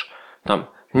скажешь, там,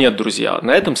 нет, друзья,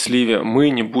 на этом сливе мы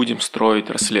не будем строить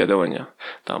расследование.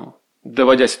 Там,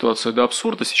 доводя ситуацию до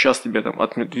абсурда, сейчас тебе там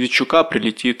от Медведчука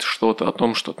прилетит что-то о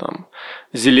том, что там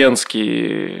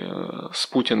Зеленский с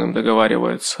Путиным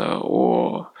договаривается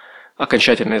о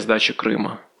окончательной сдаче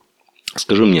Крыма.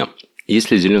 Скажи мне,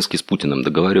 если Зеленский с Путиным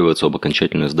договариваются об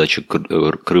окончательной сдаче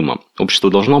Крыма, общество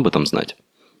должно об этом знать?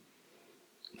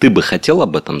 Ты бы хотел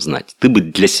об этом знать? Ты бы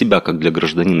для себя, как для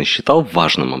гражданина, считал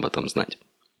важным об этом знать?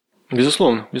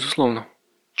 Безусловно, безусловно.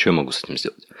 Что я могу с этим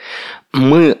сделать?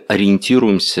 Мы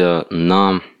ориентируемся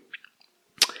на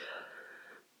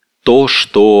то,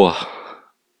 что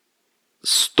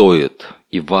стоит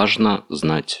и важно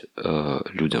знать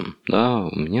людям. Да,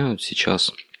 у меня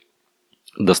сейчас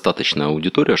достаточная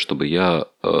аудитория, чтобы я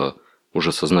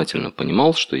уже сознательно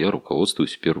понимал, что я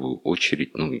руководствуюсь в первую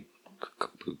очередь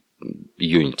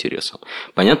ее интересом.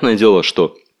 Понятное дело,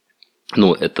 что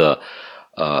это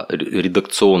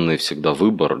редакционный всегда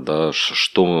выбор, да,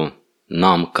 что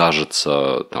нам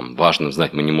кажется там важным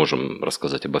знать. Мы не можем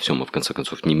рассказать обо всем, и в конце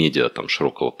концов не медиа там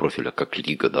широкого профиля, как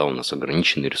Лига, да, у нас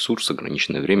ограниченный ресурс,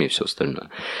 ограниченное время и все остальное.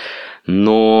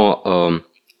 Но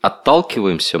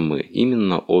отталкиваемся мы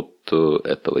именно от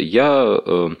этого. Я,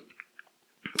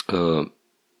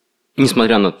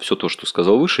 несмотря на все то, что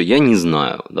сказал выше, я не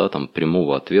знаю, да, там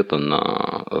прямого ответа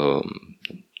на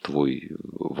твой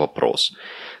вопрос.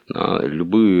 На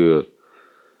любые,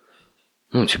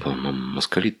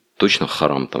 москали точно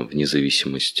харам там вне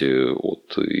зависимости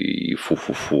от и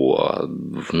фу-фу-фу, а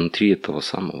внутри этого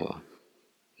самого,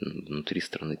 внутри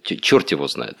страны, черт его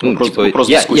знает. Вопрос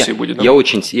дискуссии будет, да? Я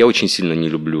очень сильно не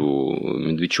люблю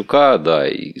Медведчука, да,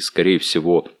 и скорее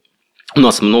всего у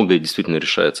нас многое действительно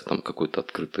решается там какой-то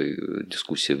открытой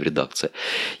дискуссией в редакции.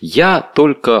 Я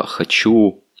только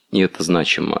хочу, и это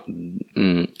значимо,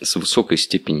 с высокой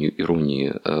степенью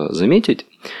иронии заметить,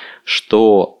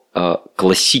 что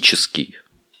классический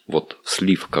вот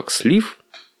слив как слив,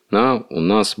 да, у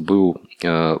нас был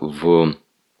в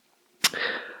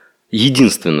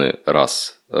единственный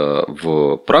раз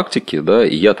в практике, да,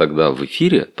 и я тогда в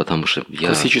эфире, потому что я...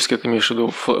 Классически, ты имеешь в виду,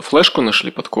 флешку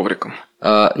нашли под ковриком?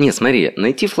 Нет, смотри,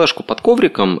 найти флешку под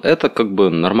ковриком – это как бы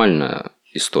нормальная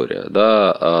история,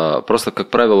 да, просто, как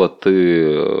правило,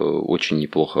 ты очень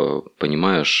неплохо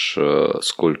понимаешь,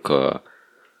 сколько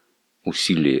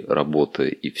усилий, работы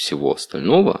и всего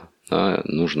остального, да,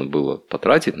 нужно было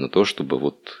потратить на то, чтобы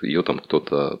вот ее там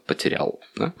кто-то потерял,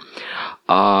 да?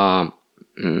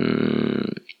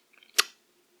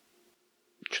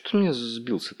 Что-то меня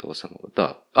сбил с этого самого.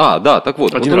 Да. Да, так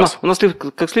вот. Один раз. У нас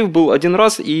как слив был один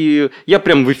раз, и я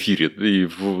прям в эфире, и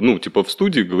в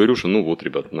студии говорю, что вот,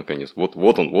 ребята, наконец, вот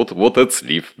он, вот этот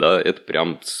слив, да, это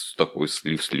прям такой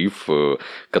слив,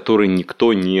 который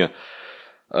никто не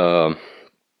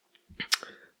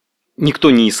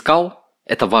искал.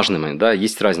 Это важный момент, да,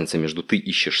 есть разница между ты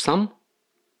ищешь сам,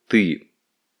 ты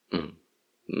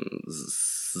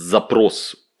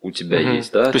запрос у тебя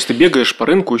есть, да. То есть ты бегаешь по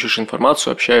рынку, ищешь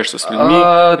информацию, общаешься с людьми.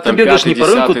 Ты бегаешь не по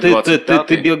рынку,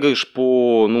 ты бегаешь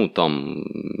по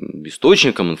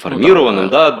источникам информированным,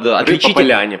 да.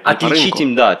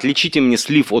 Отличите мне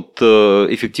слив от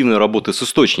эффективной работы с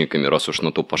источниками, раз уж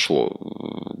на то пошло,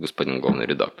 господин главный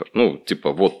редактор.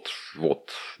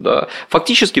 Да.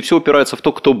 Фактически все упирается в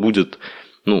то, кто будет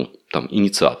ну, там,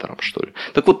 инициатором, что ли.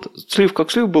 Так вот, слив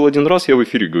как слив был один раз, я в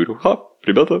эфире говорю: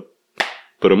 ребята,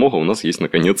 перемога, у нас есть,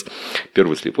 наконец,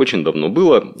 первый слив. Очень давно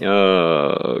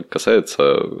было.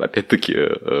 Касается,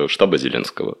 опять-таки, штаба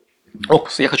Зеленского.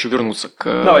 Я хочу вернуться к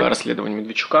расследованию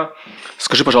Медведчука.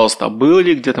 Скажи, пожалуйста, а были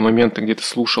ли где-то моменты, где ты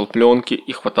слушал пленки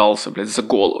и хватался, блядь, за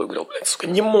голову и говорил: блядь, сука,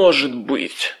 не может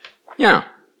быть?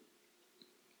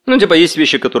 Ну, типа, есть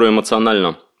вещи, которые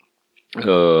эмоционально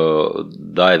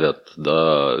давят,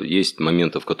 да, есть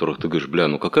моменты, в которых ты говоришь: бля,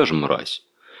 ну какая же мразь.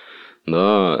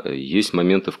 Да, есть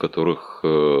моменты, в которых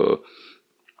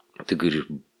ты говоришь: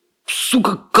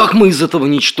 сука, как мы из этого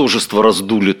ничтожества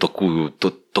раздули такую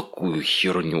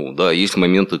херню, да. Есть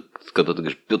моменты, когда ты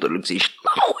говоришь: Петр Алексеевич,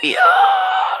 нахуя?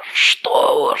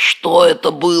 Что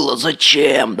это было?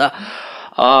 Зачем, да?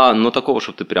 Но такого,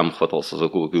 чтобы ты прям хватался за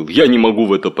голову и говорил: я не могу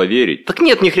в это поверить. Так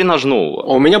нет, ни хрена ж нового.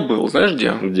 А у меня был, знаешь,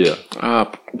 где? Где?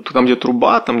 Там, где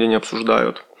труба, там, где они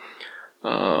обсуждают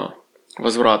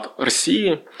возврат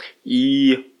России.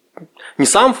 И не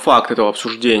сам факт этого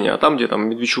обсуждения, а там, где там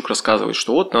Медведчук рассказывает,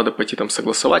 что вот надо пойти там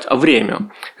согласовать, а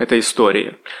время этой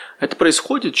истории. Это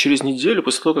происходит через неделю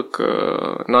после того,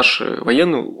 как наши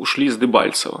военные ушли из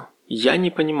Дебальцева. Я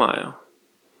не понимаю.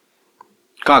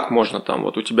 Как можно там,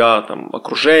 вот у тебя там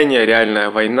окружение, реальная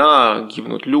война,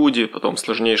 гибнут люди, потом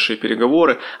сложнейшие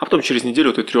переговоры, а потом через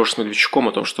неделю ты трешь с Медведчуком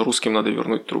о том, что русским надо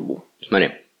вернуть трубу.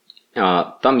 Смотри,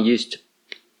 там есть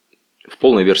в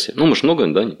полной версии, ну мы ж много,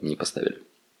 да, не поставили.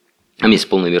 Там есть в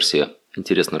полной версии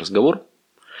интересный разговор.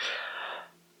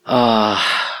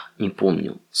 Не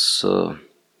помню,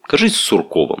 кажется, с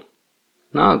Сурковым,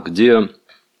 где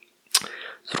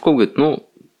Сурков говорит: ну,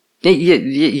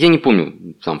 я не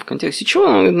помню сам в контексте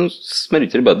чего, но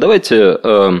смотрите, ребят, давайте,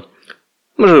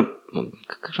 мы же,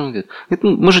 как же он говорит,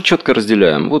 мы же четко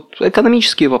разделяем вот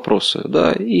экономические вопросы,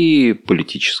 да, и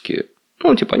политические.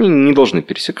 Ну, типа, они не должны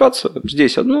пересекаться.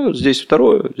 Здесь одно, здесь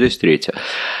второе, здесь третье.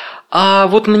 А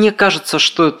вот мне кажется,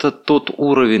 что это тот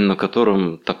уровень, на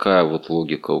котором такая вот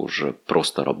логика уже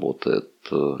просто работает,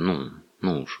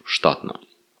 ну штатно.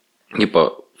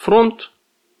 Типа, фронт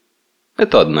 –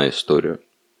 это одна история.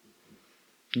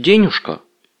 Денежка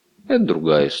 – это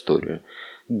другая история.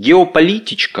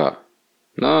 Геополитичка,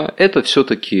 да, это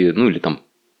все-таки, ну или там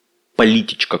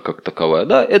политичка как таковая,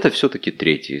 да, это все-таки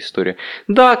третья история.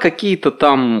 Да, какие-то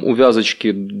там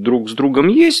увязочки друг с другом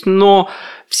есть, но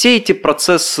все эти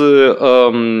процессы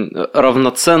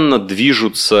равноценно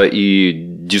движутся и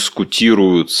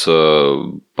дискутируются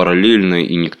параллельно,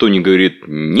 и никто не говорит: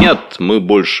 нет, мы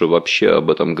больше вообще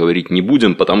об этом говорить не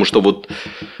будем, потому что вот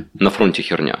на фронте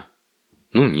херня.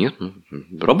 Ну нет,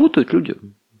 работают люди.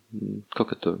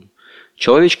 Как это?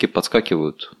 Человечки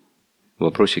подскакивают,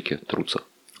 вопросики трутся.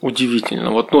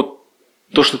 Удивительно. Вот то,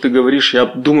 что ты говоришь, я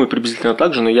думаю приблизительно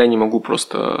так же, но я не могу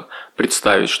просто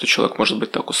представить, что человек может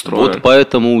быть так устроен. Вот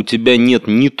поэтому у тебя нет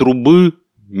ни трубы,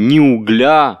 ни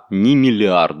угля, ни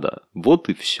миллиарда. Вот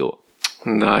и все.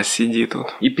 Да, сиди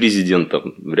тут. И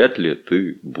президентом вряд ли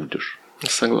ты будешь.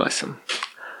 Согласен.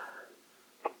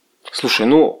 Слушай,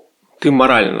 ты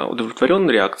морально удовлетворен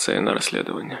реакцией на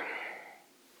расследование?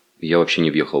 Я вообще не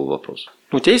въехал в вопрос.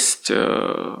 У тебя есть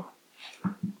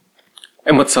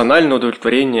эмоциональное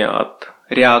удовлетворение от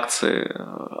реакции,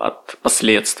 от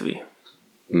последствий?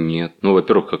 Нет.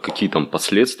 Во-первых, какие там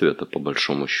последствия-то по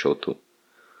большому счету?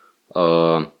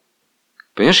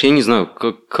 Понимаешь, я не знаю,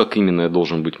 как именно я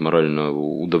должен быть морально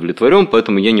удовлетворен,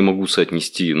 поэтому я не могу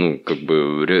соотнести,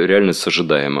 реальность с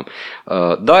ожидаемым.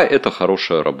 Да, это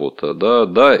хорошая работа,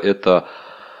 да, это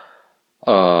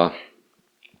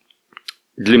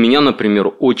для меня,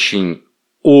 например, очень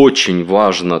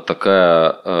важно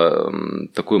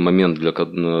такой момент,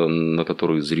 на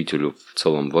который зрителю в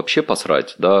целом вообще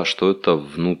посрать, да, что это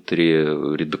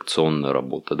внутриредакционная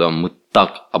работа. Да. Мы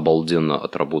так обалденно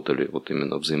отработали вот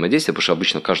именно взаимодействие, потому что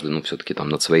обычно каждый все-таки там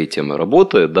над своей темой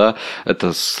работает. Да.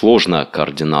 Это сложная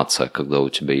координация, когда у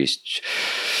тебя есть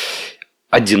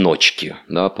одиночки,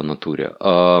 да, по натуре.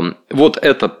 Вот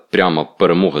это прямо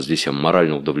перемога. Здесь я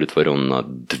морально удовлетворен на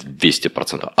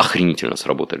 200%. Охренительно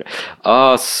сработали.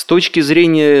 А с точки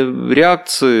зрения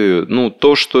реакции,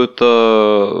 то, что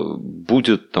это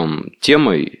будет там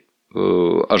темой,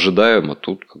 ожидаемо,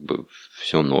 тут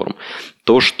все норм.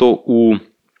 То, что у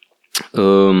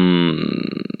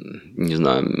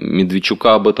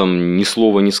Медведчука об этом ни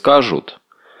слова не скажут,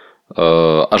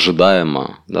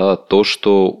 ожидаемо, да, то,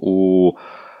 что у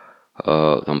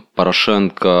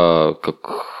Порошенка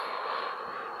как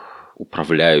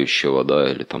управляющего,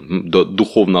 да, или там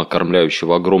духовно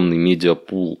окормляющего огромный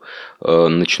медиапул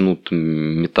начнут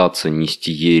метаться,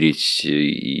 нести ересь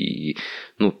и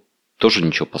тоже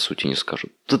ничего по сути не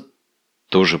скажут. Это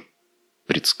тоже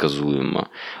предсказуемо.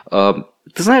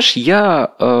 Ты знаешь,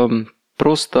 я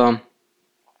просто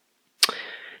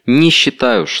не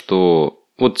считаю, что...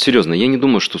 Вот серьезно, я не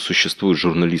думаю, что существует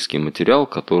журналистский материал,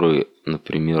 который,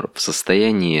 например, в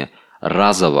состоянии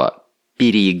разово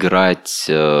переиграть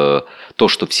то,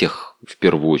 что всех в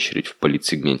первую очередь в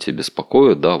политсегменте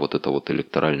беспокоит, да, вот это вот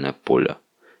электоральное поле.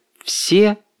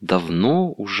 Все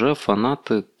давно уже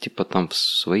фанаты типа там в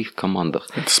своих командах.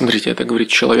 Смотрите, это говорит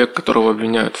человек, которого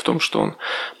обвиняют в том, что он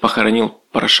похоронил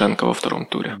Порошенка во втором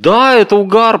туре. Да, это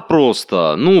угар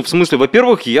просто. Ну, в смысле,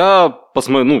 во-первых, я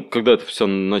посмотрел, ну, когда это все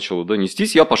начало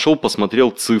нестись, я пошел посмотрел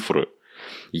цифры.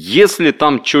 Если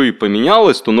там что и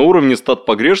поменялось, то на уровне стат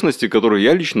погрешности, который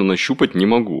я лично нащупать не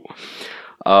могу.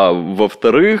 А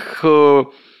во-вторых,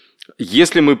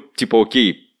 если мы, типа,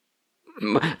 окей,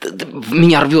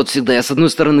 меня рвет всегда. Я, с одной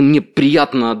стороны, мне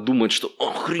приятно думать, что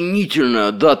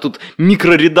охренительно, да, тут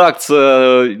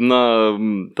микроредакция на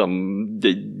там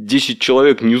 10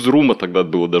 человек ньюзрума, тогда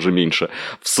было даже меньше,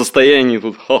 в состоянии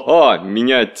тут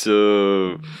менять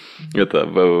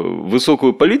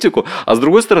высокую политику. А с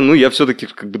другой стороны, ну, я все-таки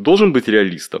как бы должен быть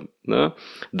реалистом. Да?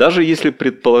 Даже если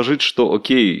предположить, что,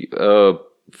 окей,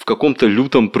 в каком-то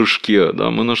лютом прыжке, да,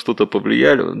 мы на что-то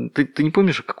повлияли. Ты не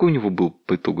помнишь, какой у него был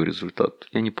по итогу результат?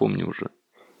 Я не помню уже.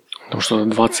 Потому что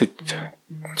 20...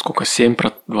 Сколько? 7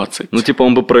 про 20. Ну, типа,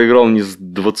 он бы проиграл не с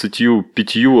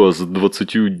 25, а с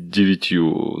 29.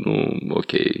 Ну,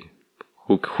 окей.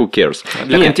 Who cares?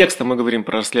 Для контекста мы говорим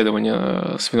про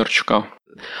расследование Свинарчука.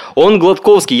 Он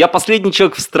Гладковский. Я последний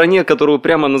человек в стране, которого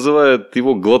прямо называют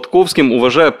его Гладковским,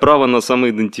 уважая право на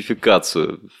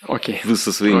самоидентификацию. Окей. Вы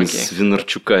со своими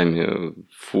Свинарчуками.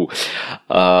 Фу.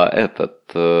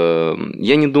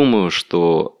 Я не думаю,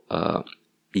 что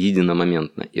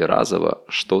единомоментно и разово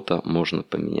что-то можно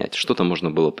поменять. Что-то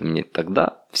можно было поменять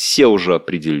тогда. Все уже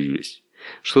определились.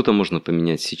 Что-то можно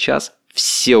поменять сейчас.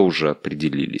 Все уже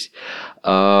определились.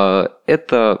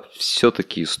 Это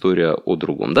все-таки история о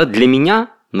другом. Да? Для меня,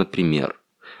 например,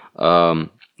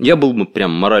 я был бы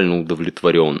прям морально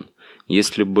удовлетворен,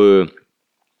 если бы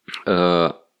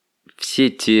все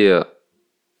те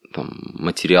там,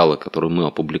 материалы, которые мы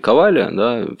опубликовали,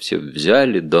 да, все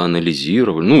взяли,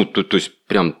 доанализировали. Ну, то есть,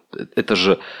 прям, это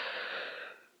же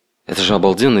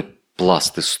обалденный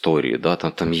пласт истории, да,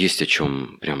 там есть о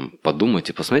чем прям подумать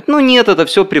и посмотреть. Но нет, это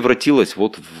все превратилось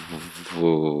вот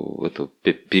в эту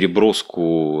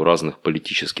переброску разных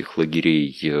политических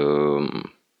лагерей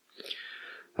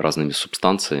разными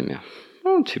субстанциями.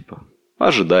 Ну, типа,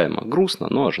 ожидаемо. Грустно,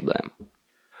 но ожидаемо.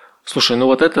 Слушай, ну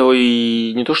вот это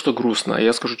и не то, что грустно,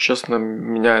 я скажу честно,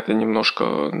 меня это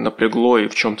немножко напрягло и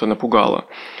в чем-то напугало.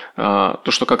 То,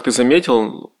 что, как ты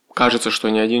заметил, кажется, что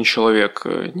ни один человек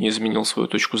не изменил свою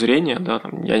точку зрения, да,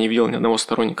 там, я не видел ни одного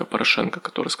сторонника Порошенка,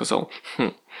 который сказал,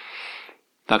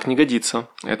 так не годится,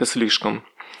 это слишком.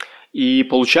 И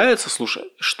получается, слушай,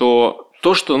 что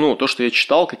то, что я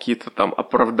читал, какие-то там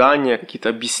оправдания, какие-то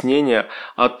объяснения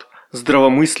от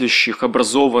здравомыслящих,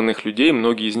 образованных людей,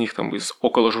 многие из них там из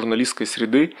околожурналистской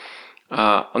среды,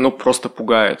 оно просто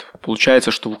пугает.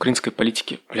 Получается, что в украинской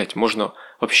политике, можно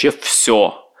вообще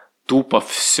все, тупо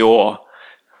все.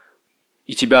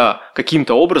 И тебя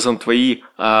каким-то образом твои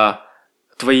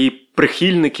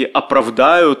прихильники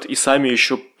оправдают и сами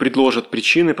еще предложат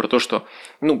причины про то, что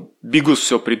Бигус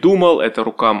все придумал, это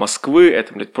рука Москвы,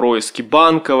 это, происки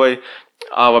Банковой,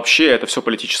 а вообще это все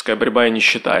политическая борьба и не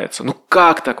считается. Ну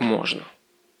как так можно?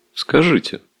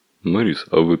 Скажите, Марис,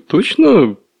 а вы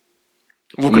точно...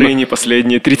 В Украине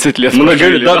последние 30 лет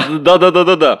прожили,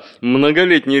 да.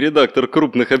 Многолетний редактор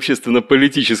крупных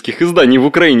общественно-политических изданий в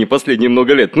Украине последние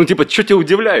много лет. Ну, типа, что тебя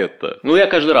удивляет-то? Ну, я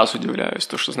каждый раз удивляюсь,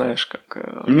 то, что, знаешь,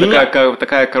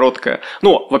 такая короткая...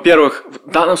 Ну, во-первых, в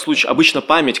данном случае обычно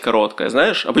память короткая,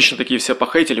 знаешь? Обычно такие все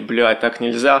похейтили, так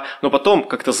нельзя. Но потом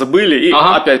как-то забыли и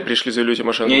опять пришли за Илью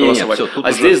Тимошенко голосовать. Всё,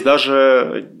 а здесь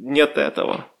даже нет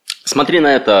этого. Смотри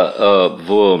на это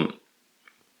в...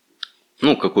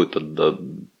 какой-то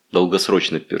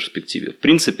долгосрочной перспективе. В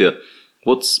принципе,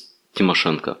 вот с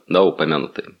Тимошенко, да,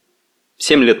 упомянутой.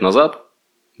 7 лет назад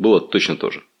было точно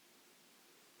то же.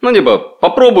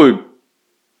 Попробуй,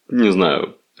 не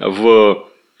знаю, в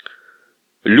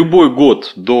любой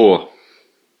год до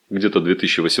где-то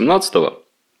 2018-го,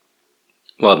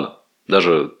 ладно,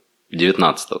 даже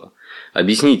 19-го,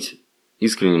 объяснить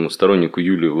искреннему стороннику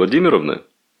Юлии Владимировны,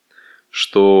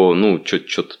 что,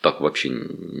 что-то так вообще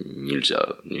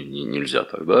нельзя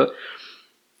так, да?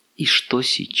 И что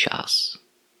сейчас?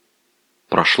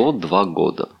 Прошло 2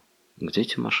 года. Где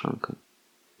Тимошенко?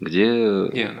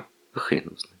 Где... Хрен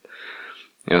его знает.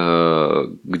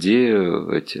 Где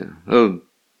эти...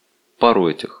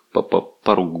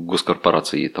 пару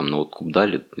госкорпораций ей там на откуп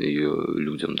дали ее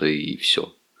людям, да и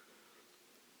все.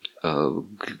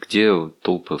 Где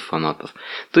толпы фанатов?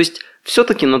 То есть,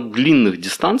 все-таки на длинных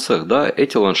дистанциях, да,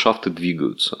 эти ландшафты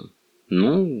двигаются.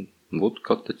 Ну, вот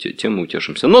как-то тем мы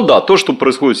утешимся. Но да, то, что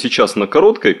происходит сейчас на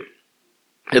короткой,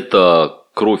 это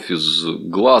кровь из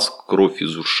глаз, кровь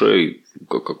из ушей,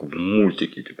 как в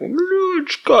мультике, типа,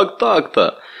 блядь, как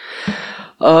так-то?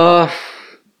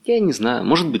 Я не знаю,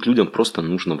 может быть, людям просто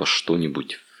нужно во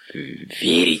что-нибудь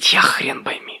верить, я хрен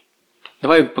пойми.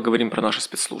 Давай поговорим про наши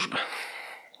спецслужбы.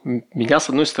 Меня, с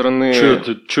одной стороны...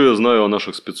 Что я знаю о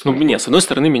наших спецслужбах? с одной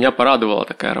стороны, меня порадовала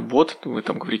такая работа. Вы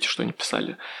там говорите, что они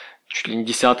писали чуть ли не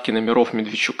десятки номеров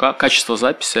Медведчука. Качество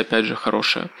записи, опять же,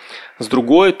 хорошее. С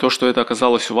другой, то, что это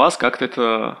оказалось у вас, как-то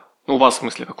это... Ну, у вас, в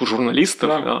смысле, как у журналистов,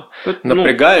 да,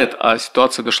 напрягает, а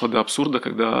ситуация дошла до абсурда,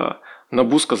 когда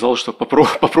НАБУ сказал, что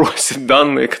попросит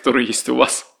данные, которые есть у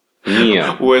вас.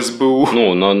 Нет. У СБУ.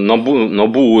 Ну,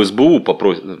 НАБУ у СБУ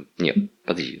попросит... Нет,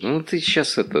 подожди. Ну, ты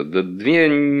сейчас две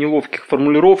неловких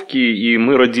формулировки, и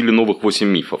мы родили новых 8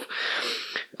 мифов.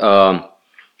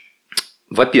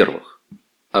 Во-первых,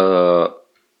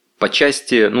 по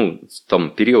части,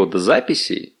 там, периода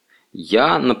записей,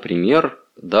 я, например,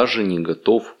 даже не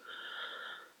готов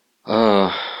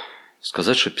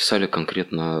сказать, что писали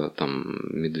конкретно там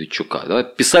Медведчука. Да?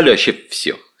 Писали вообще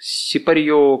всех.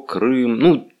 Сипарье,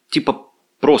 Крым, типа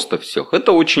просто всех.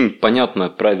 Это очень понятная,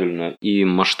 правильная и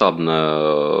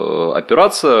масштабная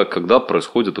операция, когда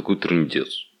происходит такой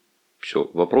трындец. Все,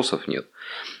 вопросов нет.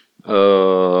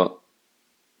 То,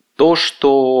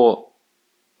 что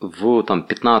в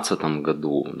 2015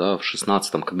 году, да, в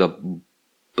 2016, когда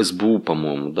СБУ,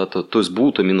 по-моему, да, то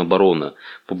СБУ, то Минобороны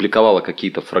публиковала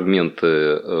какие-то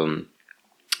фрагменты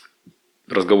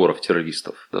разговоров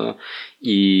террористов, да,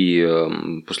 и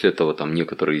после этого там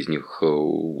некоторые из них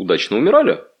удачно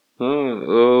умирали.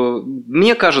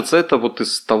 Мне кажется, это вот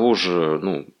из того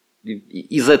же,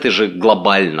 из этой же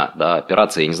глобально, да,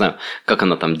 операции, я не знаю, как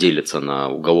она там делится на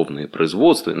уголовные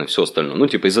производства и на все остальное,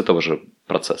 типа из этого же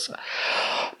процесса.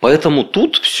 Поэтому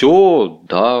тут все,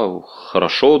 да,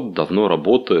 хорошо, давно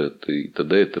работает и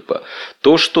т.д. и т.п.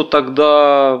 То, что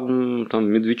тогда там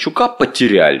Медведчука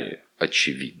потеряли,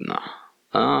 очевидно,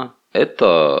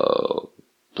 это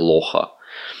плохо.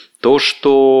 То,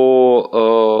 что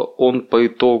он по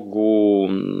итогу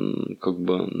как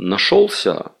бы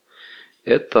нашелся,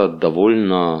 это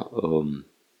довольно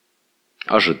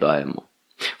ожидаемо.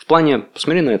 В плане,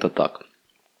 посмотри на это так.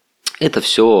 Это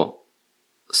все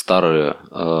старые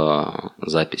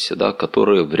записи, да,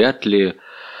 которые вряд ли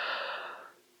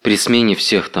при смене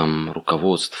всех там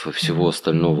руководств и всего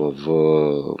остального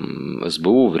в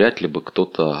СБУ вряд ли бы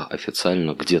кто-то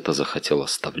официально где-то захотел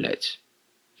оставлять.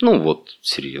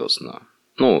 Серьезно.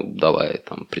 Давай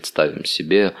там представим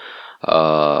себе,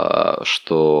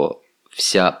 что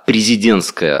вся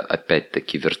президентская,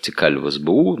 опять-таки, вертикаль в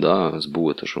СБУ, да, СБУ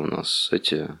это же у нас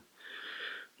эти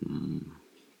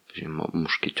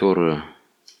мушкетеры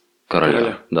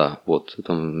короля. Да, вот.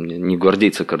 Там не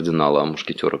гвардейцы кардинала, а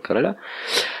мушкетеры короля.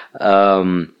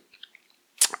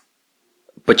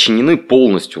 Подчинены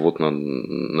полностью вот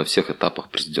на всех этапах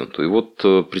президенту. И вот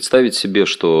представить себе,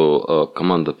 что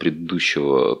команда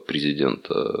предыдущего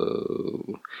президента,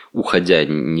 уходя,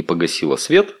 не погасила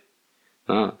свет,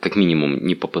 да, как минимум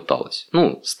не попыталась.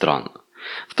 Странно.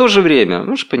 В то же время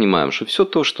мы же понимаем, что все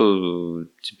то, что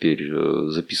теперь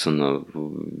записано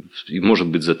и может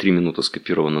быть за 3 минуты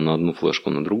скопировано на одну флешку,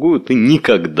 на другую, ты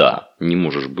никогда не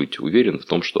можешь быть уверен в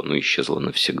том, что оно исчезло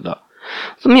навсегда.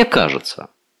 Мне кажется,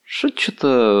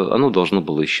 что-то оно должно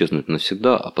было исчезнуть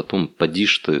навсегда, а потом поди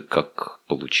ж ты, как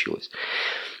получилось.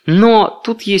 Но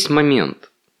тут есть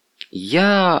момент.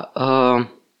 Я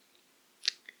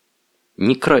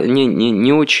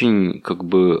не очень как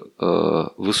бы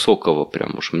высокого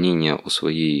прям уж мнения о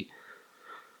своей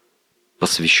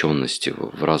посвященности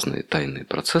в разные тайные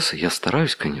процессы. Я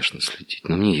стараюсь, конечно, следить,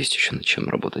 но мне есть еще над чем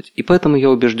работать. И поэтому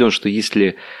я убежден, что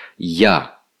если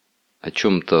я о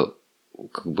чем-то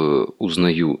как бы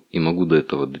узнаю и могу до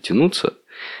этого дотянуться,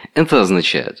 это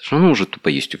означает, что оно уже тупо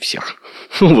есть у всех.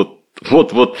 Вот.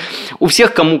 У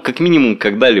всех, кому как минимум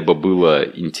когда-либо было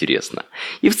интересно.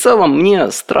 И в целом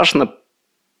мне страшно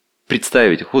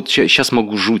представить, вот сейчас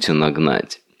могу жути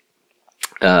нагнать,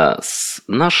 с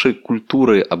нашей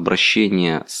культурой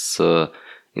обращения с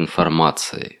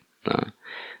информацией, да,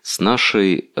 с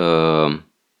нашей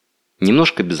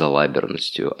немножко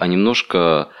безалаберностью, а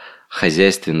немножко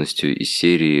хозяйственностью из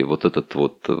серии вот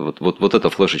эта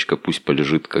флешечка пусть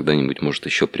полежит, когда-нибудь может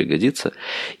еще пригодиться.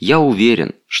 Я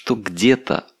уверен, что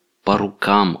где-то по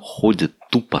рукам ходит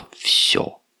тупо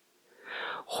все.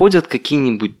 ходят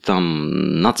какие-нибудь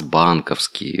там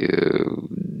нацбанковские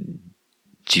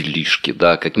делишки,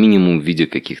 да, как минимум в виде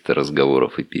каких-то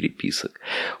разговоров и переписок.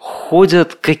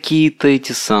 Ходят какие-то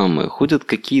ходят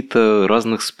какие-то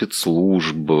разных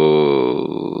спецслужб,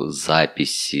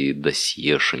 записи,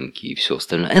 досьешеньки и все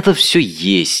остальное. Это все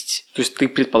есть. То есть ты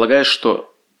предполагаешь,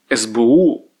 что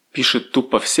СБУ пишет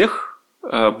тупо всех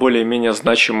более-менее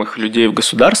значимых людей в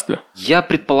государстве? Я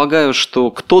предполагаю, что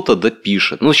кто-то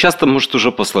допишет. Ну, сейчас-то, может,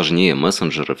 уже посложнее,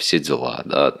 мессенджеры, все дела.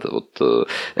 Да?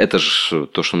 Это же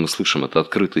то, что мы слышим, это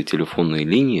открытые телефонные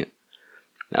линии.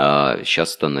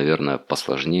 Сейчас-то, наверное,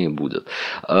 посложнее будет.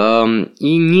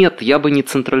 И нет, я бы не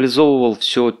централизовывал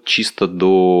все чисто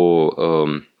до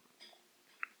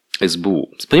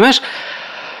СБУ. Понимаешь?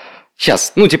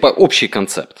 Сейчас, общий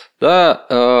концепт. Да?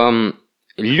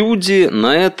 Люди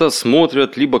на это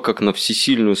смотрят либо как на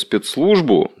всесильную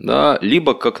спецслужбу, да,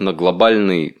 либо как на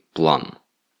глобальный план.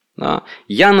 Да.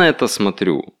 Я на это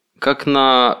смотрю как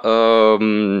на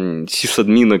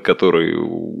сисадмина, который,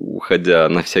 уходя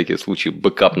на всякий случай,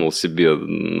 бэкапнул себе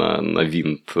на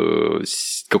винт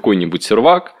какой-нибудь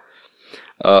сервак.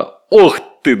 Ох,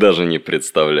 ты даже не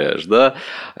представляешь, да?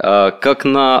 Как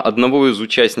на одного из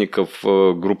участников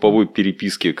групповой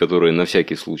переписки, который на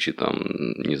всякий случай там,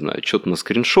 не знаю, что-то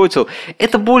наскриншотил.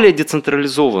 Это более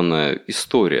децентрализованная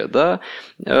история, да?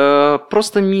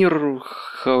 Просто мир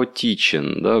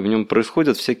хаотичен, да? В нем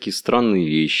происходят всякие странные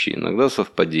вещи, иногда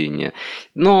совпадения.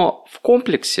 Но в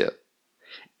комплексе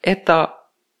это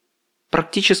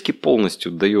практически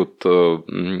полностью дает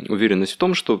уверенность в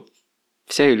том, что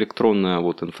вся электронная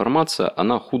информация,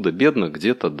 она худо-бедно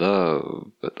где-то, да,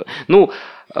 это.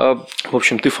 В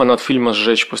общем, ты фанат фильма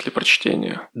 «Сжечь после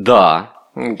прочтения». Да.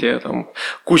 Где там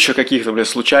куча каких-то,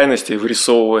 случайностей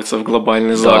вырисовывается в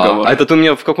глобальный заговор. А это ты у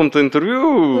меня в каком-то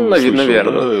интервью слышал,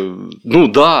 наверное. Да? Ну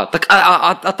да, так,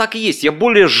 так и есть. Я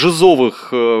более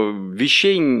жизовых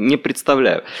вещей не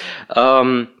представляю.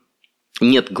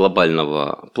 Нет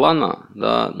глобального плана,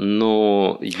 да,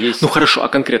 но есть... Ну хорошо, а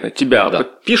конкретно тебя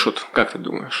пишут, как ты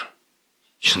думаешь?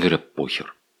 Честно говоря,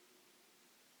 похер.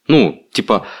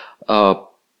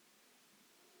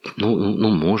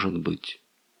 Может быть.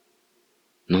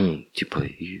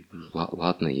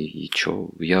 Ладно, и чё?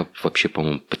 Я вообще,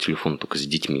 по-моему, по телефону только с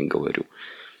детьми говорю.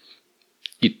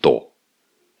 И то.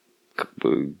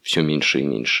 Все меньше и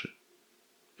меньше.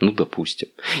 Допустим.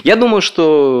 Я думаю,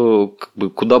 что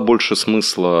куда больше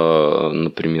смысла,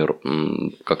 например,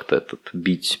 как-то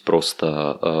бить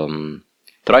просто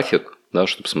трафик, да,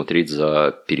 чтобы смотреть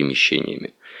за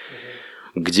перемещениями.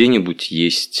 Где-нибудь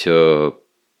есть,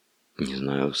 не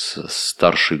знаю,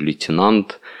 старший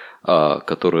лейтенант,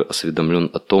 который осведомлен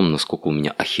о том, насколько у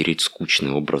меня охереть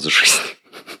скучный образ жизни.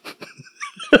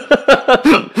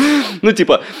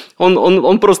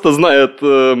 Он просто знает,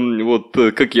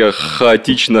 как я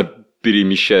хаотично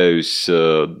перемещаюсь,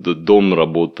 дом,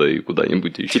 работа и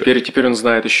куда-нибудь еще. Теперь он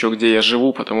знает еще, где я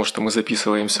живу, потому что мы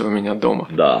записываемся у меня дома.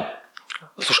 Да.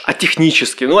 Слушай, а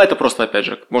технически, это просто, опять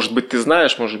же, может быть, ты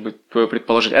знаешь, может быть, твое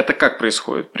предположение. Это как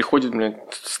происходит? Приходит,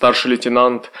 старший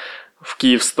лейтенант в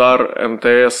Киевстар,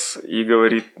 МТС и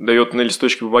говорит, дает на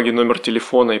листочке бумаги номер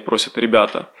телефона и просит: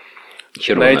 ребята,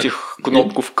 на этих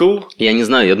кнопку вкл. Я не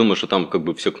знаю, я думаю, что там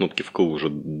все кнопки вкл уже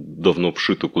давно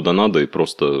вшиты куда надо и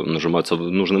просто нажимаются в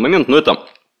нужный момент. Но это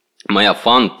моя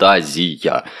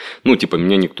фантазия.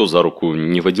 Меня никто за руку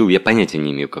не водил, я понятия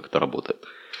не имею, как это работает.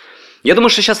 Я думаю,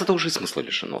 что сейчас это уже и смысла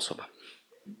лишено особо.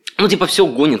 Все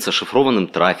гонится шифрованным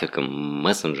трафиком,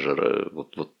 мессенджеры,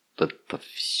 это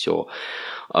все.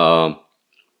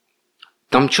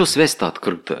 Там что, связь-то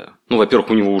открытая?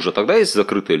 Во-первых, у него уже тогда есть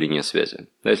закрытая линия связи,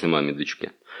 да, если мы о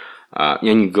медлячке. И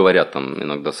они говорят, там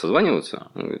иногда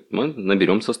созваниваются, говорят, мы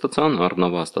наберемся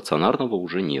стационарного, а стационарного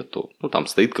уже нету. Там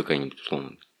стоит какая-нибудь,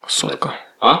 условно. Сотка.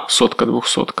 А? Сотка,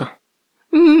 двухсотка.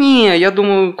 Не, я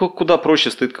думаю, куда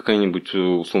проще стоит какая-нибудь,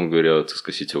 условно говоря,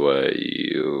 ЦСКА-сетевая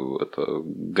и это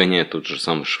гоняет тот же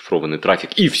самый шифрованный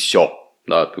трафик, и все.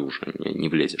 Да, ты уже не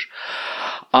влезешь.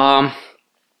 А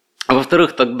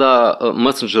во-вторых, тогда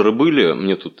мессенджеры были,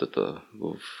 мне тут это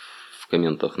в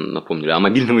комментах напомнили, а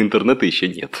мобильного интернета еще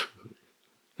нет.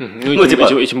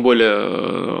 И тем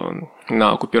более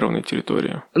на оккупированной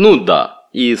территории. Да.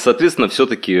 И, соответственно,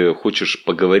 все-таки хочешь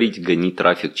поговорить, гони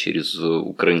трафик через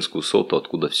украинскую соту,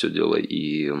 откуда все дело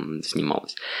и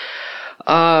снималось.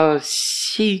 А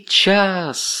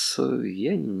сейчас,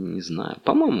 я не знаю,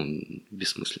 по-моему,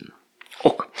 бессмысленно.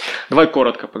 Ок. Давай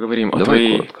коротко поговорим о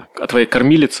твоей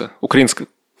кормилице. Украинская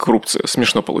коррупция.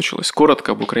 Смешно получилось.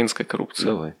 Коротко об украинской коррупции.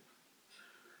 Давай.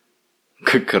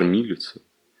 Как кормилица?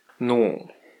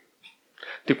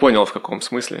 Ты понял в каком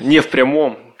смысле? Не в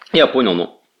прямом. Я понял,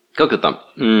 Как это?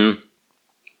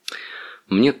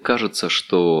 Мне кажется,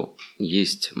 что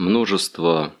есть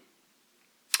множество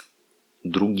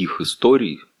других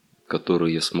историй,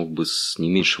 которые я смог бы с не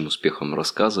меньшим успехом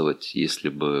рассказывать, если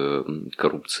бы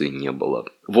коррупции не было.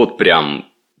 Вот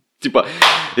прям, типа,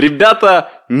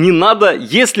 ребята, не надо,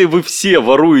 если вы все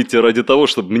воруете ради того,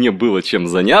 чтобы мне было чем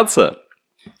заняться,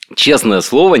 честное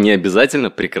слово, не обязательно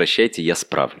прекращайте, я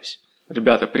справлюсь.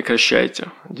 Ребята,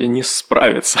 прекращайте. Денис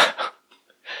справится.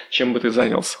 Чем бы ты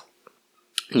занялся?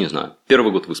 Не знаю,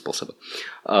 первый год выспался бы.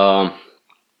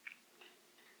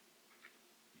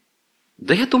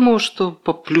 Да я думаю, что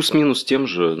по плюс-минус тем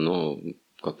же, но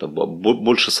как-то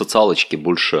больше социалочки,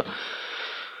 больше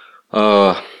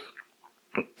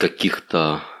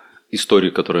каких-то историй,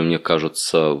 которые мне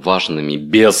кажутся важными,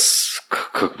 без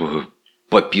как бы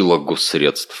попилок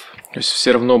госсредств. То есть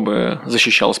все равно бы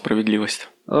защищал справедливость?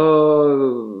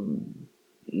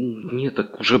 Нет,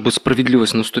 так уже бы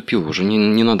справедливость наступила, уже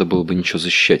не надо было бы ничего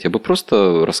защищать. Я бы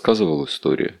просто рассказывал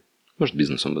истории. Может,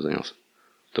 бизнесом бы занялся.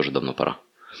 Тоже давно пора.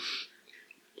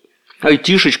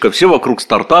 Айтишечка, все вокруг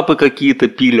стартапы какие-то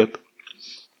пилят.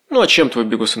 Ну, а чем твой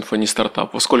Бигус.Инфо не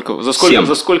стартап? За сколько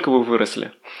вы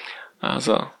выросли?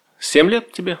 За 7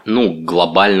 лет тебе? Ну,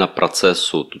 глобально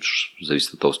процессу, тут же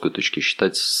зависит от того, с какой точки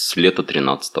считать, с лета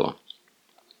 13-го.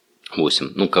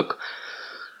 8. Ну, как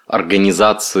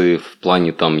организации в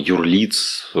плане там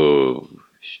юрлиц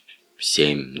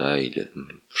 7, да, или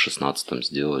в 16-м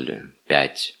сделали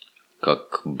 5.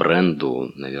 Как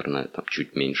бренду, наверное, там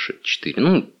чуть меньше 4.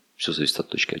 Ну, все зависит от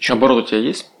точки отчета. Оборот у тебя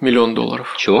есть? $1 миллион.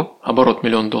 Чего? Оборот $1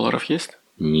 миллион есть?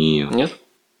 Нет. Нет?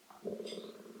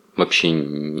 Вообще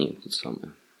не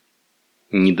самое.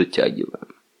 Не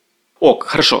дотягиваем. Ок,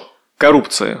 хорошо.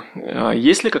 Коррупция.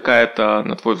 Есть ли какая-то,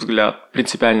 на твой взгляд,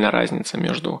 принципиальная разница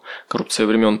между коррупцией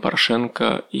времен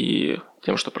Порошенко и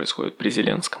тем, что происходит при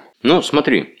Зеленском? Ну,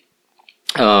 смотри.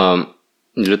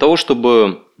 Для того,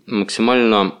 чтобы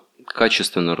максимально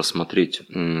качественно рассмотреть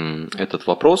этот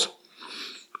вопрос,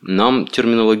 нам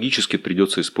терминологически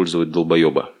придется использовать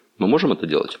долбоеба. Мы можем это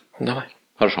делать? Давай.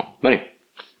 Хорошо. Смотри.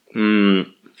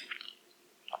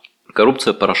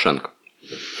 Коррупция Порошенко.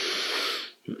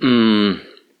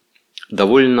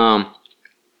 Довольно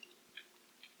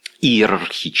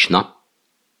иерархично,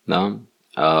 да?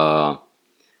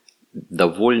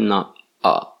 Довольно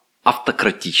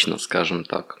автократично, скажем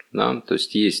так. Да? То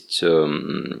есть, есть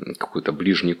какой-то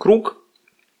ближний круг,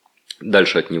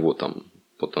 дальше от него там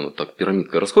вот оно так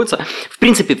пирамидкой расходится. В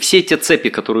принципе, все те цепи,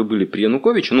 которые были при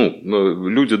Януковиче, ну,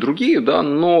 люди другие, да,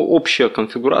 но общая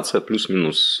конфигурация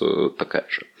плюс-минус такая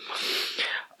же.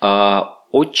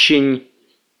 Очень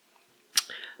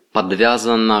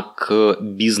подвязана к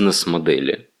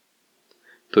бизнес-модели.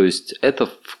 То есть, это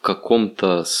в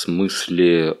каком-то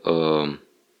смысле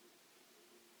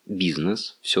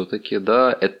бизнес все-таки,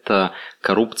 да, это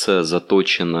коррупция,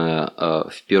 заточенная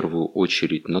в первую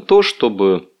очередь на то,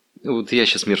 чтобы... Вот я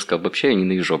сейчас мерзко обобщаю,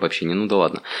 ненавижу обобщение, ну да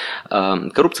ладно.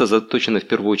 Коррупция заточена в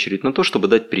первую очередь на то, чтобы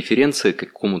дать преференции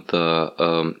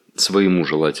какому-то своему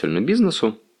желательно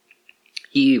бизнесу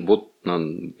и вот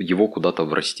его куда-то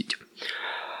врастить.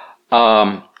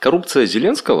 А коррупция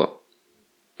Зеленского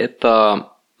 –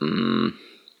 это...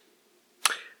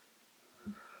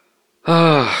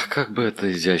 как бы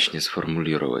это изящнее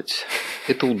сформулировать?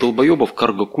 Это у долбоебов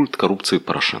карго-культ коррупции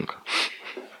Порошенко.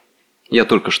 Я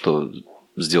только что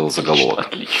сделал заголовок.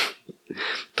 Отлично.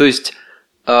 То есть,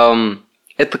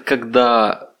 это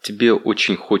когда тебе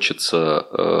очень хочется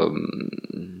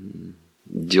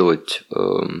делать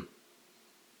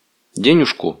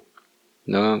денежку,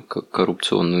 да,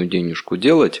 коррупционную денежку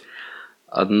делать,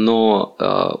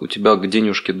 одно у тебя к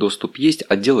денежке доступ есть,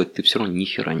 а делать ты все равно ни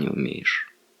хера не умеешь.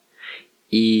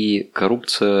 И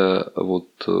коррупция вот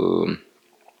там,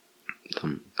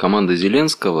 команды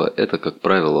Зеленского – это, как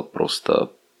правило, просто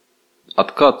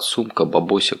откат, сумка,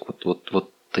 бабосик,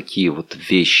 вот такие вот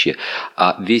вещи.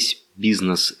 А весь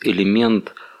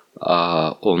бизнес-элемент,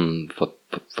 он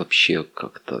вообще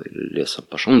как-то лесом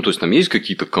пошел. Ну, то есть, там есть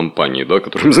какие-то компании, да,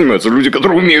 которыми занимаются люди,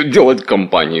 которые умеют делать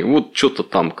компании. Вот что-то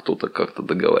там кто-то как-то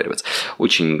договаривается.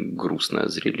 Очень грустное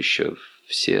зрелище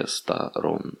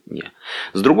всесторонне.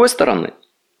 С другой стороны,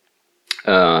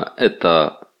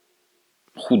 это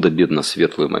худо-бедно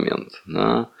светлый момент.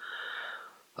 Да?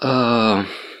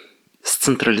 С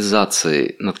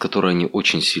централизацией, над которой они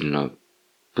очень сильно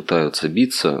пытаются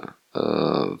биться,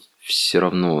 все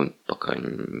равно пока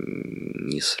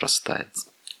не срастается.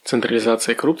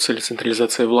 Централизация коррупции или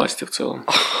централизация власти в целом?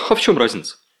 А в чем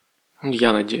разница?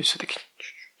 Я надеюсь, все-таки.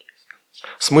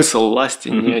 Смысл власти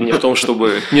не в том,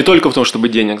 чтобы... Не только в том, чтобы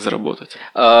денег заработать.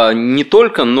 Не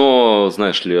только, но,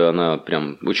 знаешь ли, она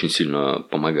прям очень сильно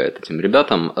помогает этим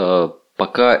ребятам.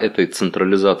 Пока этой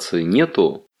централизации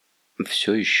нету,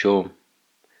 все еще...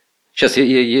 Сейчас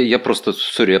я просто...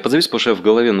 Сори, я подзавис, потому что я в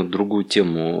голове на другую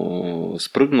тему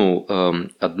спрыгнул.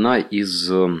 Одна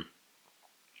из...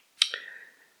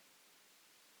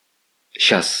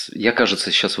 Сейчас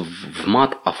в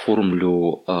мат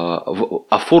оформлю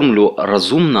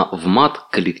разумно в мат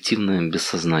коллективное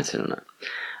бессознательное.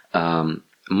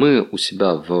 Мы у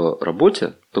себя в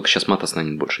работе, только сейчас мата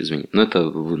станет больше, извини, но это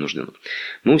вынужденно.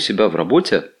 Мы у себя в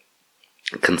работе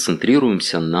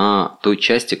концентрируемся на той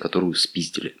части, которую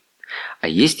спиздили. А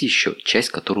есть еще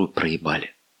часть, которую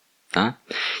проебали. Да?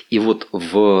 И вот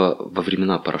во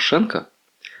времена Порошенка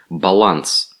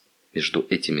баланс между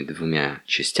этими двумя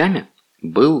частями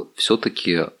был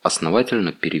все-таки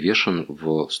основательно перевешен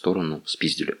в сторону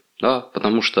спиздили. Да?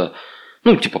 Потому что,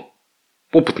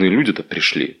 опытные люди-то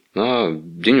пришли. Да?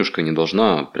 Денежка не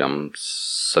должна прям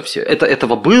совсем...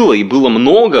 Этого было и было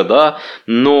много, да,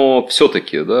 но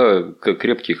все-таки, да,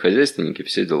 крепкие хозяйственники,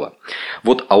 все дела.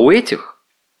 Вот, а у этих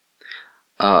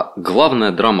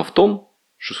главная драма в том,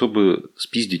 что чтобы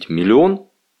спиздить миллион,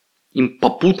 им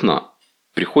попутно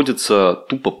приходится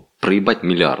тупо проебать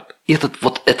миллиард. И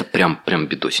это прям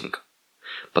бедосенько.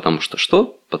 Потому что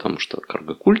что? Потому что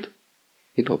карго-культ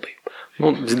и довбойобы.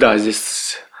 Ну да,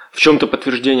 здесь в чем-то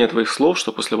подтверждение твоих слов,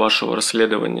 что после вашего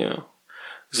расследования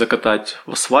закатать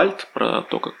в асфальт про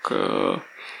то, как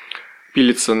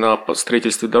пилится на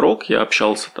строительстве дорог, я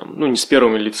общался там, не с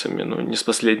первыми лицами, но не с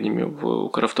последними в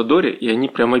Укравтодоре, и они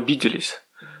прям обиделись.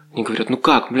 Они говорят,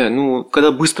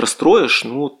 когда быстро строишь,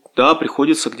 да,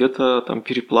 приходится где-то там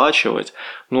переплачивать.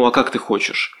 А как ты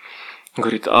хочешь?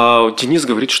 Говорит, а Денис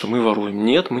говорит, что мы воруем.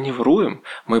 Нет, мы не воруем,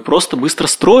 мы просто быстро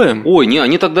строим. Ой, не,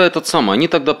 они тогда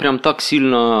прям так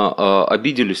сильно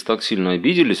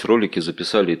обиделись, ролики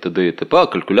записали и т.д. и т.п., а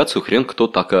калькуляцию хрен кто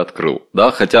так и открыл.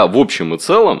 Да, хотя в общем и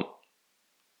целом,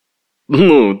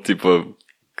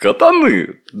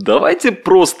 катаны, давайте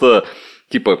просто,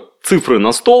 цифры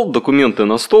на стол, документы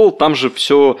на стол, там же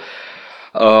все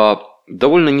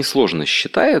довольно несложно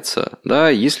считается, да,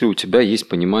 если у тебя есть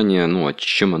понимание,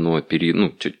 чем оно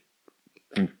оперирует,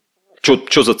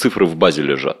 что за цифры в базе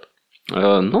лежат.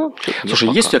 Слушай,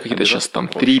 есть у тебя какие-то сейчас там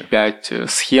 3-5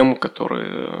 схем,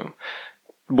 которые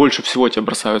больше всего тебе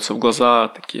бросаются в глаза,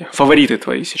 такие фавориты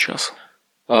твои сейчас?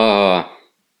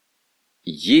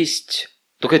 Есть...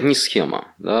 Только это не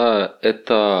схема, да,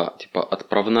 это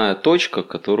отправная точка,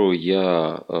 которую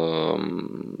я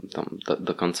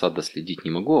до конца доследить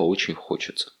не могу, а очень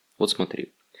хочется. Вот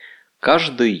смотри,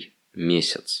 каждый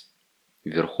месяц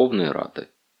Верховной Рады,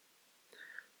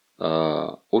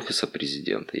 Офиса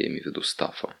Президента, я имею в виду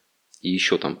стафа, и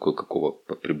еще там кое-какого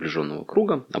приближенного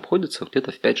круга обходится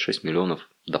где-то в 5-6 миллионов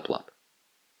доплат.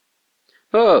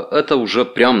 Это уже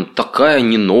прям такая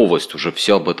не новость, уже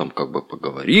все об этом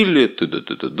поговорили,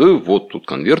 вот тут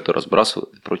конверты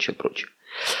разбрасывают и прочее.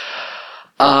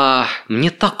 А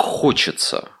мне так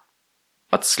хочется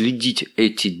отследить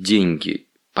эти деньги,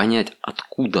 понять,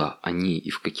 откуда они и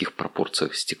в каких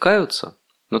пропорциях стекаются,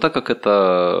 но так как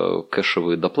это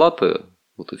кэшевые доплаты,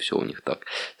 вот и все у них так,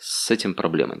 с этим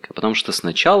проблемонька. Потому что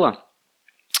сначала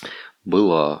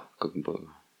было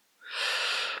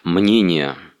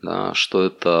мнение, да, что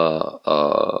это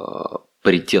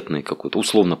паритетный какой-то,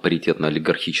 условно паритетный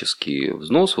олигархический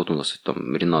взнос. Вот у нас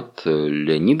там Ренат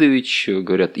Леонидович,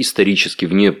 говорят, исторически,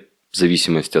 вне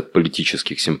зависимости от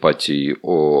политических симпатий,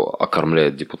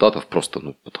 окормляет депутатов просто,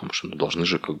 потому что должны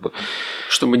же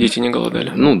Чтобы дети не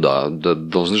голодали. Да,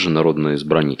 должны же народные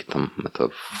избранники там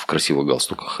в красивых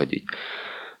галстуках ходить.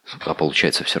 А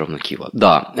получается все равно киво.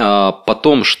 Да,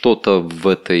 потом что-то в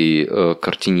этой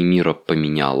картине мира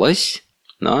поменялось,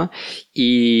 да,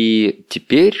 и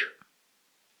теперь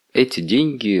эти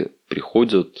деньги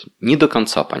приходят не до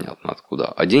конца понятно откуда,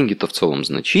 а деньги-то в целом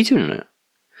значительные,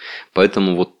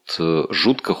 поэтому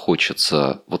жутко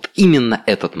хочется именно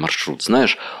этот маршрут,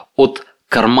 знаешь, от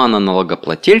кармана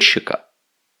налогоплательщика,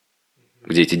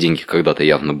 где эти деньги когда-то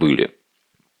явно были,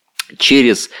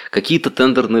 через какие-то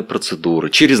тендерные процедуры,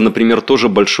 через, например, тоже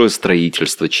большое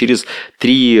строительство, через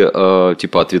 3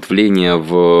 ответвления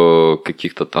в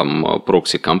каких-то там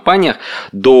прокси-компаниях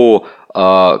до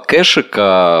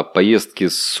кэшика, поездки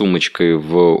с сумочкой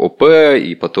в ОП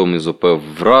и потом из ОП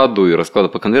в Раду и расклада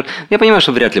по конвертам. Я понимаю,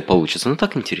 что вряд ли получится, но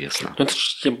так интересно. Это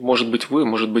же, может быть, вы,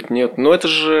 может быть, нет. Но это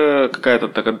же какая-то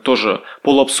такая тоже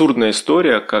полуабсурдная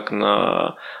история, как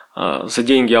за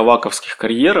деньги аваковских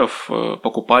карьеров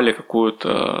покупали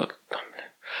какую-то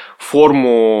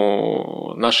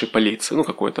форму нашей полиции, ну,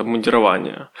 какое-то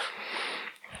обмундирование.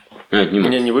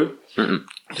 Не вы?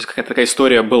 То есть какая-то такая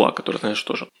история была, которая, знаешь,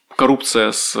 тоже.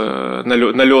 Коррупция с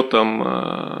налетом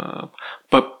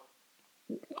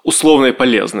условной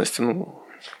полезности. Ну.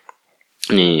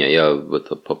 Не-не-не, я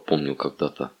это помню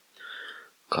когда-то.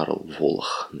 Карл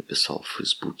Волох написал в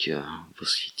Фейсбуке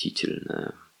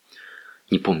восхитительное.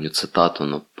 Не помню цитату,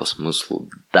 но по смыслу: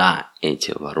 да,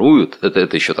 эти воруют.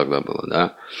 Это еще тогда было,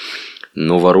 да.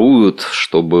 Но воруют,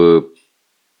 чтобы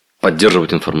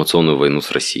поддерживать информационную войну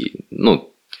с Россией.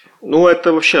 Ну,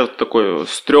 это вообще такой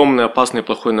стрёмный, опасный,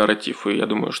 плохой нарратив. И я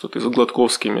думаю, что ты с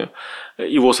Гладковскими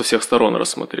его со всех сторон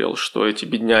рассмотрел, что эти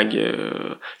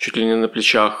бедняги чуть ли не на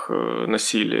плечах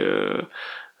носили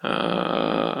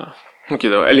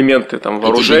какие-то элементы там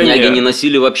вооружения. Эти бедняги не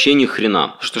носили вообще ни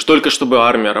хрена. Что только чтобы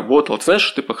армия работала. Ты знаешь,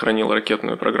 что ты похоронил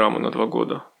ракетную программу на 2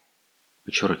 года?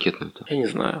 А что ракетную-то? Я не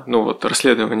знаю. Ну вот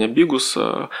расследование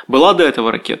Бигуса. Была до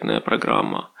этого ракетная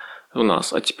программа у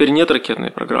нас, а теперь нет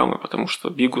ракетной программы, потому что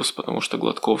Бигус, потому что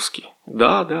Гладковский.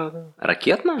 Да.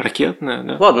 Ракетная? Ракетная,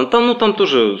 да. Ладно, там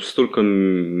тоже столько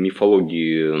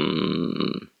мифологии.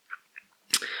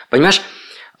 Понимаешь,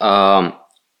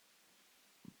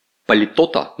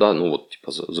 политота, да, ну вот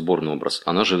типа сборный образ,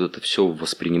 она же это все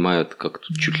воспринимает как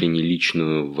чуть ли не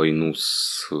личную войну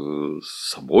с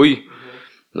собой,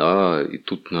 да, и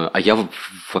тут, а я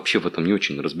вообще в этом не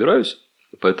очень разбираюсь,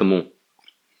 поэтому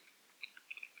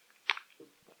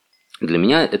для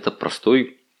меня это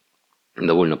простой,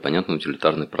 довольно понятный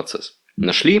утилитарный процесс.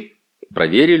 Нашли,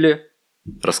 проверили,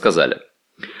 рассказали.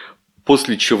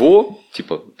 После чего,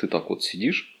 типа, ты так вот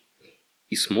сидишь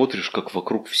и смотришь, как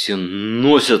вокруг все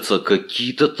носятся,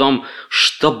 какие-то там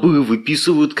штабы,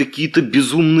 выписывают какие-то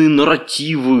безумные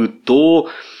нарративы, то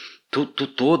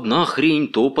одна хрень,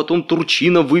 то потом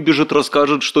Турчина выбежит,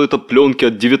 расскажет, что это пленки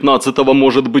от 19-го,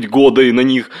 может быть, года, и на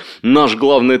них наш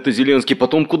главный это Зеленский,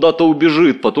 потом куда-то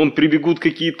убежит, потом прибегут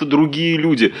какие-то другие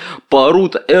люди,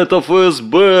 поорут, это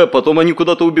ФСБ, потом они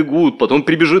куда-то убегут, потом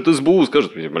прибежит СБУ,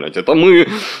 скажет: блядь, это мы,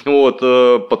 вот,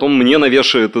 потом мне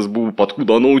навешает СБУ: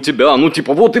 откуда оно у тебя, ну,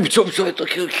 типа, вот и все это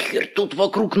хер тут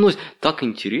вокруг носит. Так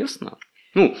интересно.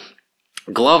 Ну,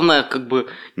 главное, как бы,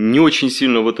 не очень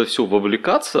сильно в это все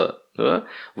вовлекаться, да,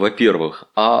 во-первых,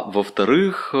 а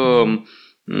во-вторых,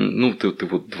 ну, ты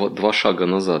вот 2 шага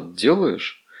назад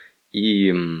делаешь,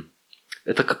 и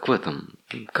это как в этом,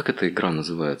 как эта игра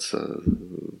называется,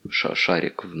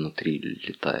 шарик внутри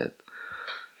летает,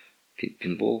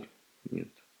 пинбол? Нет.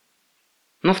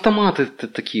 Ну, автоматы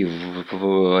такие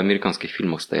в американских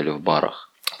фильмах стояли в барах.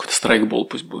 Какой-то страйкбол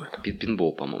пусть будет.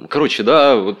 Пинбол, по-моему. Короче,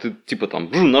 да, вот ты типа там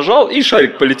нажал, и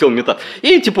шарик полетел метать.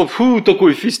 И типа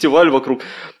такой фестиваль вокруг.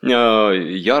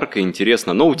 Ярко,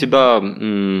 интересно. Но у тебя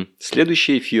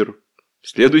следующий эфир,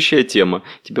 следующая тема.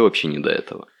 Тебе вообще не до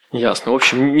этого. Ясно. В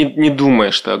общем, не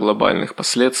думаешь ты о глобальных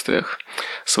последствиях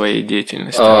своей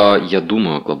деятельности? Я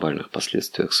думаю о глобальных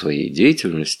последствиях своей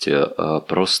деятельности.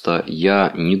 Просто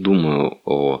я не думаю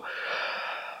о...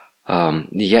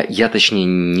 Я точнее,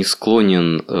 не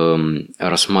склонен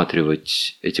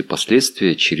рассматривать эти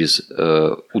последствия через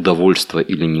удовольствие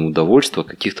или неудовольствие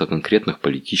каких-то конкретных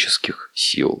политических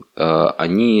сил.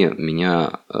 Они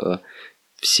меня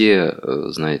все,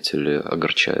 знаете ли,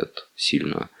 огорчают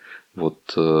сильно.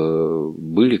 Вот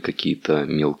были какие-то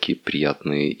мелкие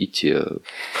приятные, и те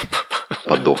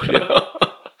подохли.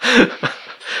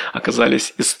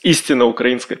 Оказались истинно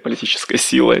украинской политической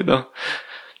силой, да?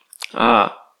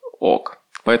 Ок.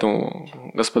 Поэтому,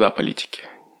 господа политики,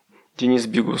 Денис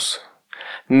Бігус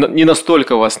не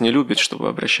настолько вас не любит, чтобы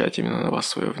обращать именно на вас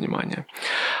свое внимание.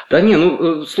 Да не,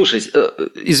 ну, слушай,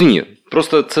 извини,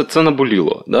 просто це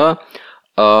наболіло, да?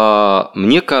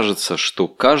 Мне кажется, что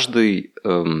каждый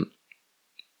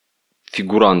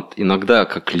фигурант, иногда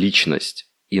как личность,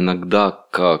 иногда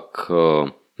как,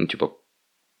 ну, типа,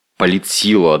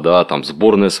 политсила, да, там,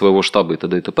 сборная своего штаба и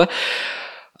т.д. и т.п.,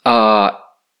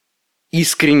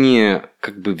 искренне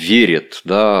как бы верит,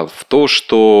 да, в то,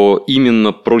 что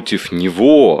именно против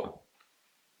него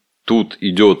тут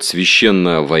идет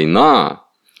священная война,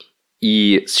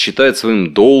 и считает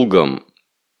своим долгом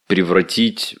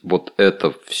превратить вот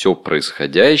это все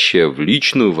происходящее в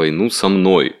личную войну со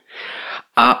мной.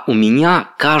 А у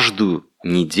меня каждую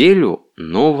неделю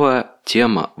новая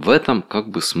тема. В этом как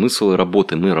бы смысл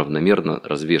работы. Мы равномерно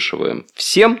развешиваем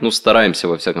всем, ну, стараемся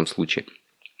во всяком случае.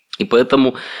 И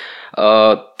поэтому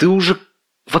ты уже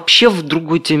вообще в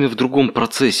другой теме, в другом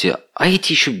процессе. А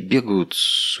эти еще бегают,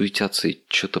 суетятся и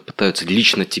что-то пытаются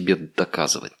лично тебе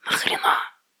доказывать. Нахрена?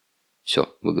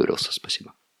 Все, выговорился,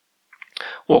 спасибо.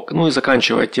 Ок, ну и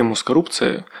заканчивая тему с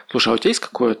коррупцией. Слушай, а у тебя есть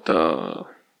какое-то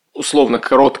условно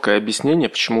короткое объяснение,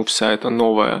 почему вся эта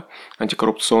новая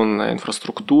антикоррупционная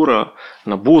инфраструктура,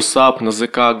 НАБУ, САП,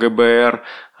 НАЗК, ГБР,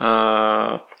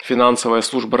 финансовая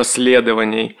служба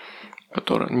расследований,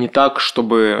 которые не так,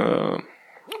 чтобы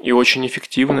и очень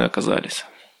эффективны оказались.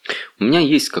 У меня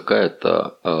есть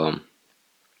какая-то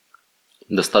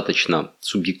достаточно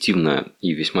субъективная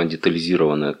и весьма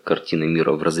детализированная картина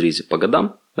мира в разрезе по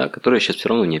годам, да, которую я сейчас все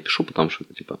равно не опишу, потому что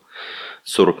это типа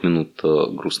 40 минут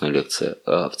грустная лекция.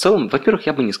 В целом, во-первых,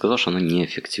 я бы не сказал, что она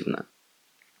неэффективная.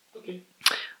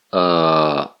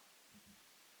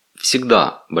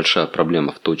 Всегда большая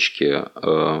проблема в точке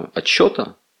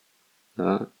отсчета,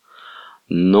 да,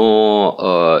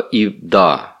 но и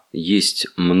да, есть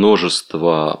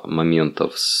множество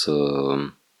моментов с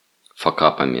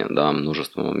факапами, да,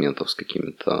 множество моментов с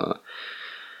какими-то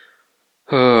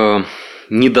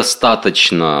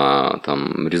недостаточно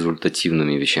там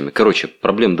результативными вещами. Короче,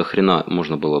 проблем до хрена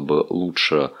можно было бы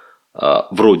лучше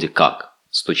вроде как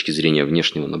с точки зрения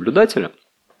внешнего наблюдателя,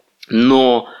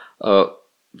 но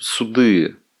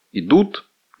суды идут,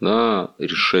 да,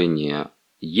 решения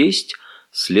есть,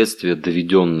 следствия,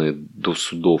 доведенные до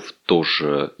судов,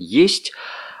 тоже есть.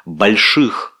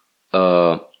 Больших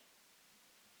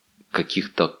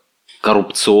каких-то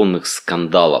коррупционных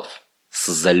скандалов с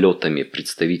залетами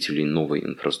представителей новой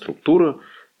инфраструктуры,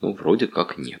 ну, вроде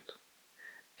как нет.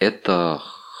 Это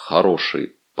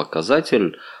хороший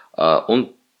показатель.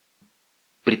 Он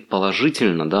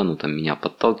предположительно, да, ну, там, меня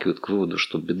подталкивает к выводу,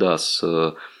 что беда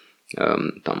с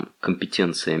там,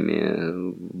 компетенциями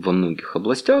во многих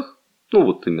областях, ну,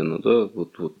 вот именно, да,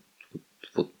 вот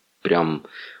прям,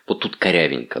 вот тут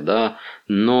корявенько, да,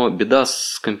 но беда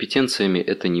с компетенциями –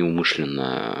 это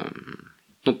неумышленная,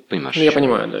 ну, понимаешь. Ну, я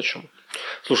понимаю, да, о чем.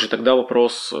 Слушай, тогда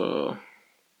вопрос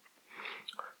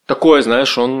такой,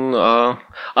 знаешь, он на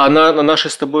нашей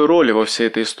с тобой роли во всей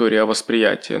этой истории о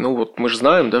восприятии. Ну, вот мы же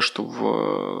знаем, да, что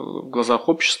в глазах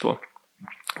общества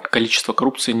количество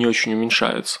коррупции не очень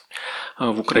уменьшается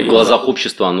в Украине. В глазах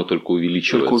общества оно только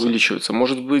увеличивается. Только увеличивается.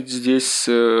 Может быть, здесь,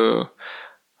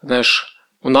 знаешь,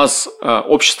 у нас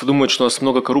общество думает, что у нас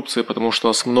много коррупции, потому что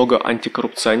у нас много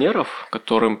антикоррупционеров,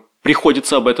 которым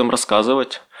приходится об этом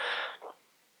рассказывать.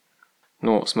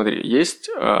 Ну, смотри, есть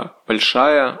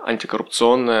большая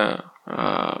антикоррупционная,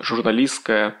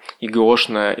 журналистская,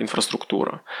 ИГОшная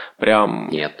инфраструктура. Прям...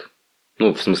 Нет.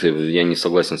 Ну, в смысле, я не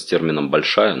согласен с термином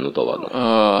 «большая», ну да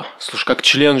ладно. Слушай, как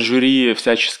член жюри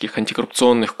всяческих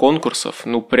антикоррупционных конкурсов,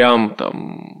 ну, прям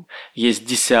там есть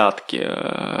десятки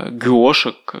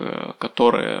ГОшек,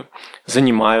 которые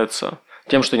занимаются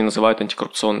тем, что они называют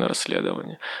антикоррупционное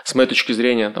расследование. С моей точки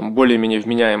зрения, там более-менее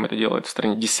вменяемо это делает в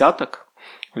стране десяток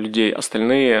людей,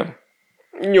 остальные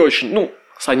не очень, ну,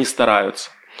 они стараются.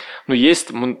 Но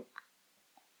есть...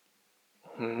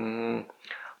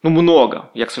 Ну,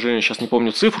 много. Я, к сожалению, сейчас не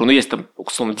помню цифру, но есть там,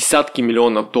 условно, десятки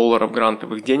миллионов долларов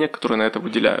грантовых денег, которые на это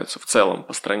выделяются в целом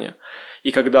по стране.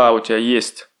 И когда у тебя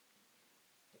есть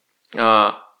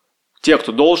те,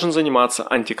 кто должен заниматься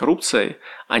антикоррупцией,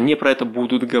 они про это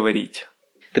будут говорить.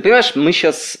 Ты понимаешь, мы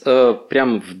сейчас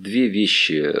прям в две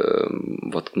вещи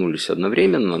воткнулись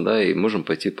одновременно, да, и можем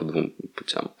пойти по двум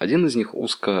путям. Один из них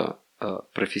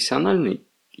узкопрофессиональный,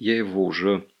 я его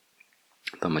уже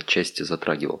там отчасти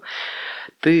затрагивал.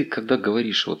 Ты, когда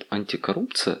говоришь вот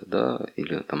антикоррупция, да,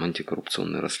 или там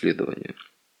антикоррупционное расследование,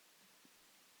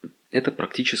 это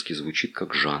практически звучит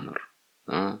как жанр.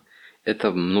 Да?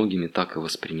 Это многими так и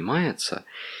воспринимается.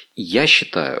 И я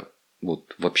считаю,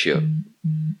 вот вообще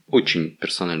очень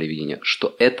персональное видение,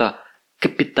 что это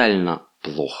капитально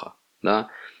плохо. Да?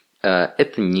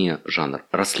 Это не жанр.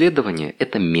 Расследование –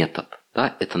 это метод.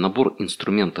 Да, это набор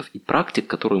инструментов и практик,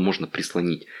 которые можно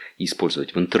прислонить и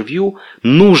использовать в интервью.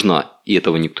 Нужно, и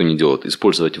этого никто не делает,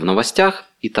 использовать в новостях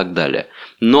и так далее.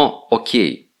 Но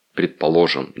окей,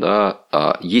 предположим,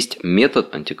 да, есть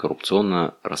метод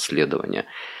антикоррупционного расследования.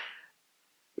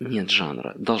 Нет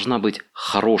жанра. Должна быть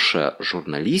хорошая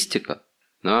журналистика,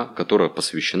 да, которая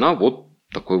посвящена вот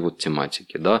такой вот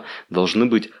тематике. Да. Должны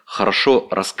быть хорошо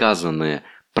рассказанные,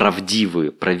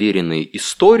 правдивые, проверенные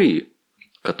истории,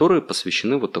 которые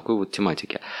посвящены вот такой вот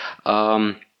тематике.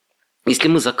 Если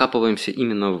мы закапываемся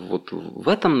именно вот в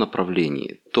этом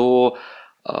направлении, то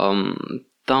там,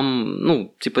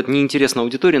 ну, типа, неинтересно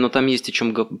аудитории, но там есть о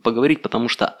чем поговорить, потому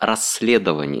что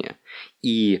расследование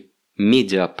и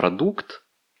медиапродукт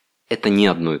 – это не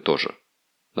одно и то же.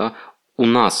 Да? У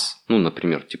нас, ну,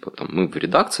 например, типа, там, мы в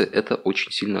редакции это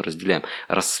очень сильно разделяем.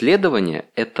 Расследование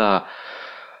 – это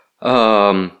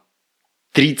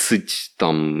 30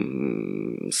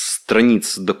 там,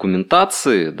 страниц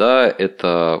документации, да,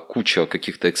 это куча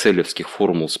каких-то экселевских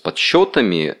формул с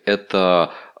подсчетами,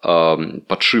 это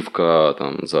подшивка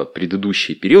там, за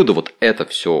предыдущие периоды, вот это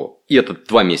все, и это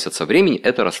 2 месяца времени,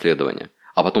 это расследование.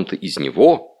 А потом ты из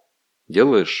него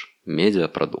делаешь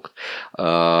медиапродукт.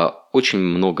 Очень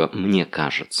много, мне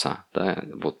кажется, да,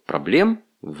 вот проблем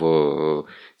в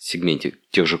сегменте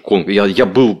тех же конкурсов. Я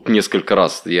был несколько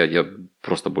раз, я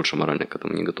просто больше морально к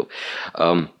этому не готов.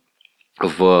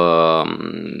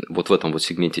 Вот в этом вот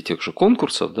сегменте тех же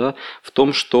конкурсов, да, в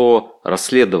том, что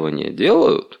расследования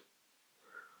делают,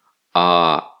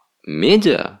 а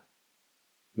медиа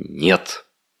нет.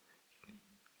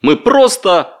 Мы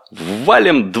просто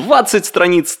валим 20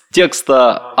 страниц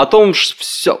текста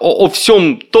о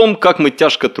всем том, как мы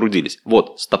тяжко трудились.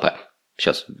 Вот, стопэ.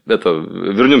 Сейчас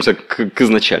вернемся к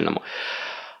изначальному.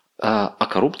 О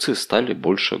коррупции стали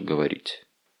больше говорить.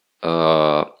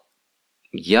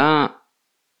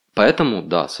 Поэтому,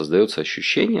 да, создается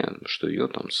ощущение, что ее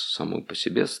там самой по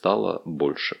себе стало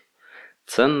больше.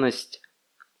 Ценность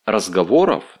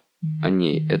разговоров о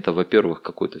ней, это, во-первых,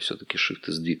 какой-то все-таки шифт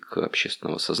и сдвиг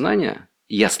общественного сознания.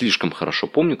 Я слишком хорошо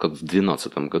помню, как в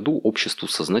 2012 году обществу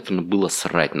сознательно было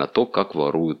срать на то, как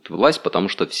воруют власть, потому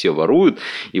что все воруют,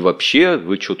 и вообще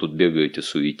вы что тут бегаете,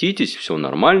 суетитесь, все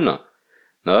нормально,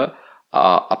 да?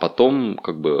 А потом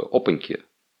как бы опаньки,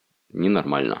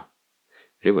 ненормально.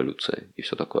 Революция и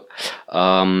все такое.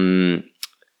 А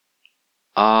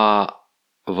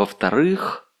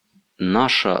во-вторых,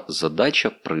 наша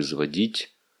задача производить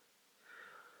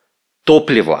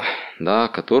топливо, да,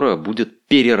 которое будет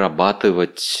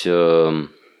перерабатывать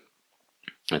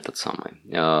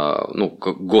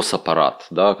госаппарат,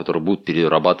 да, который будет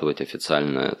перерабатывать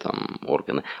официальные там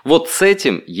органы. Вот с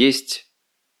этим есть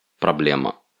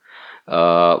проблема.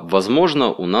 Возможно,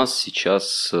 у нас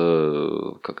сейчас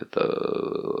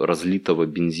разлитого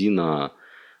бензина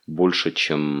больше,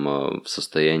 чем в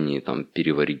состоянии там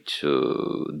переварить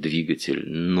двигатель.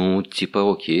 Ну,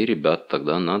 типа, окей, ребят,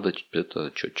 тогда надо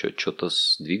что-то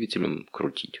с двигателем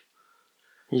крутить.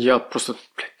 Я просто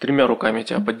 3 руками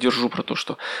тебя поддержу про то,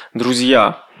 что,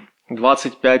 друзья,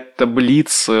 25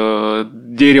 таблиц,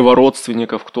 дерево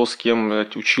родственников, кто с кем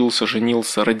учился,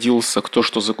 женился, родился, кто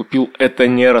что закупил, это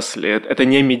не это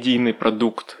не медийный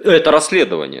продукт. Это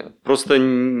расследование. Просто,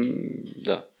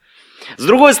 да. С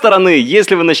другой стороны,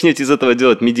 если вы начнете из этого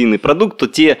делать медийный продукт, то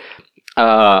те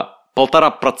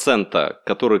 1,5%,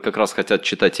 которые как раз хотят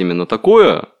читать именно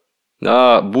такое,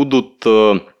 да, будут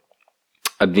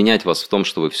обвинять вас в том,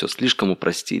 что вы все слишком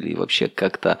упростили и вообще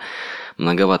как-то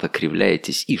многовато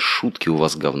кривляетесь, и шутки у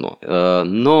вас говно.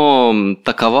 Но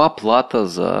такова плата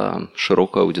за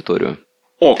широкую аудиторию.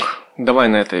 Ок, давай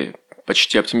на этой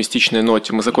почти оптимистичной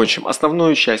ноте мы закончим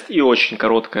основную часть и очень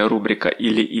короткая рубрика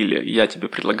 «Или-или». Я тебе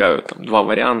предлагаю там 2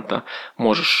 варианта.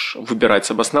 Можешь выбирать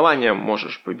с обоснованием,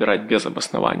 можешь выбирать без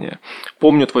обоснования.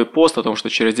 Помню твой пост о том, что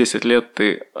через 10 лет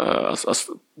ты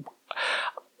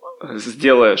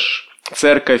сделаешь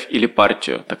церковь или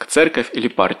партию. Так, церковь или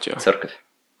партию? Церковь.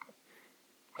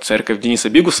 Церковь Дениса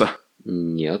Бигуса?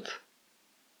 Нет.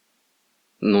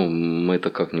 Ну, мы это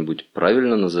как-нибудь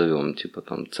правильно назовем, типа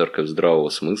там церковь здравого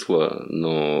смысла,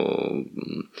 но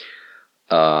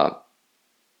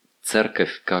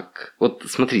церковь как... Вот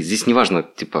смотри, здесь неважно,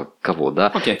 типа, кого,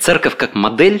 да? Okay. Церковь как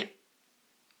модель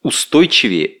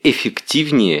устойчивее,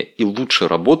 эффективнее и лучше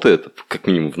работает, как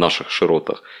минимум в наших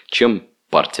широтах, чем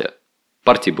партия.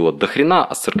 Партий было до хрена,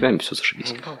 а с церквями все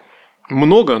зашибись.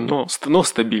 Много, но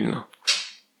стабильно.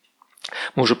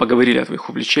 Мы уже поговорили о твоих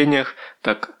увлечениях.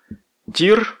 Так,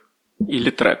 тир или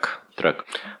трек? Трек.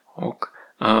 Ок.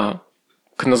 К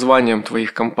названиям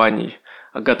твоих компаний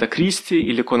Агата Кристи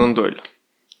или Конан Дойль?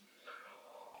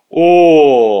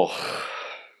 Ох,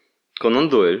 Конан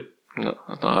Дойль.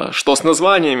 А что с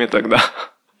названиями тогда?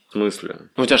 В смысле?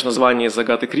 Ну, у тебя же названия из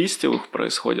Агаты Кристи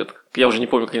происходят. Я уже не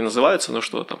помню, как они называются, но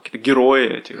что там, какие-то герои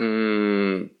этих.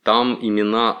 Там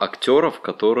имена актеров,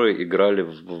 которые играли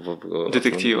в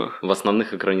детективах. В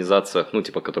основных экранизациях, ну,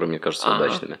 типа, которые, мне кажутся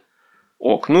удачными.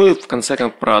 Ок, ну и в конце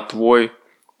концов про твой,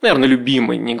 наверное,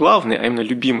 любимый, не главный, а именно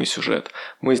любимый сюжет.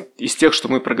 Мы из тех, что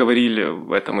мы проговорили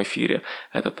в этом эфире,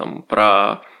 это там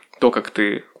про то, как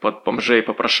ты под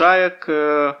бомжей-попрошаек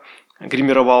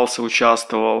гримировался,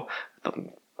 участвовал,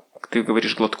 там, ты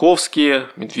говоришь Гладковский,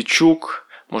 Медведчук,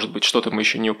 может быть, что-то мы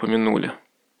еще не упомянули.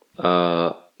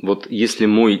 Вот если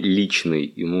мой личный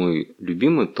и мой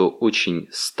любимый, то очень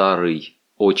старый,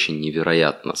 очень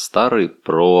невероятно старый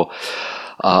про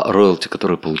роялти,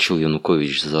 который получил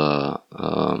Янукович за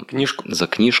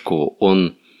книжку.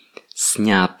 Он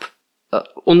снят.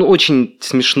 Он очень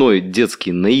смешной,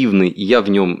 детский, наивный, и я в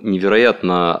нем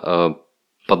невероятно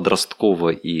подростково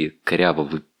и коряво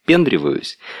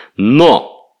выпендриваюсь.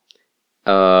 Но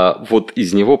вот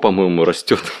из него, по-моему,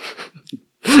 растет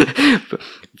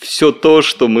все то,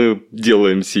 что мы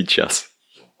делаем сейчас.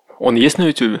 Он есть на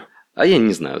Ютубе? А я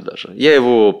не знаю даже. Я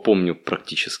его помню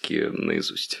практически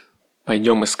наизусть.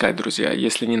 Пойдем искать, друзья.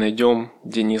 Если не найдем,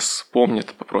 Денис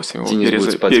помнит, попросим его Денис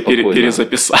будет спать спокойно.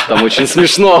 перезаписать. Там очень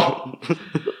смешно.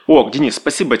 О, Денис,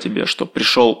 спасибо тебе, что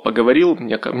пришел, поговорил.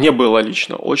 Мне было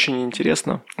лично очень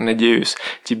интересно. Надеюсь,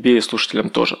 тебе и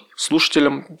слушателям тоже.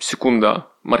 Слушателям, секунда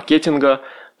маркетинга.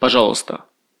 Пожалуйста,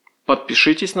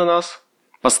 подпишитесь на нас,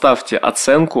 поставьте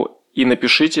оценку и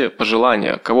напишите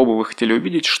пожелания, кого бы вы хотели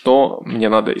увидеть, что мне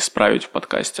надо исправить в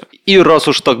подкасте. И раз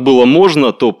уж так было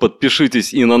можно, то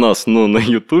подпишитесь и на нас, но на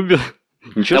Ютубе.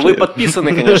 А вы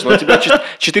подписаны, конечно. У тебя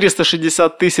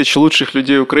 460 тысяч лучших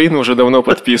людей Украины уже давно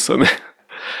подписаны.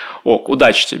 О,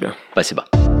 удачи тебе. Спасибо.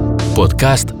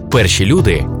 Подкаст «Перші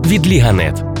люди» від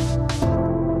Ліга.нет.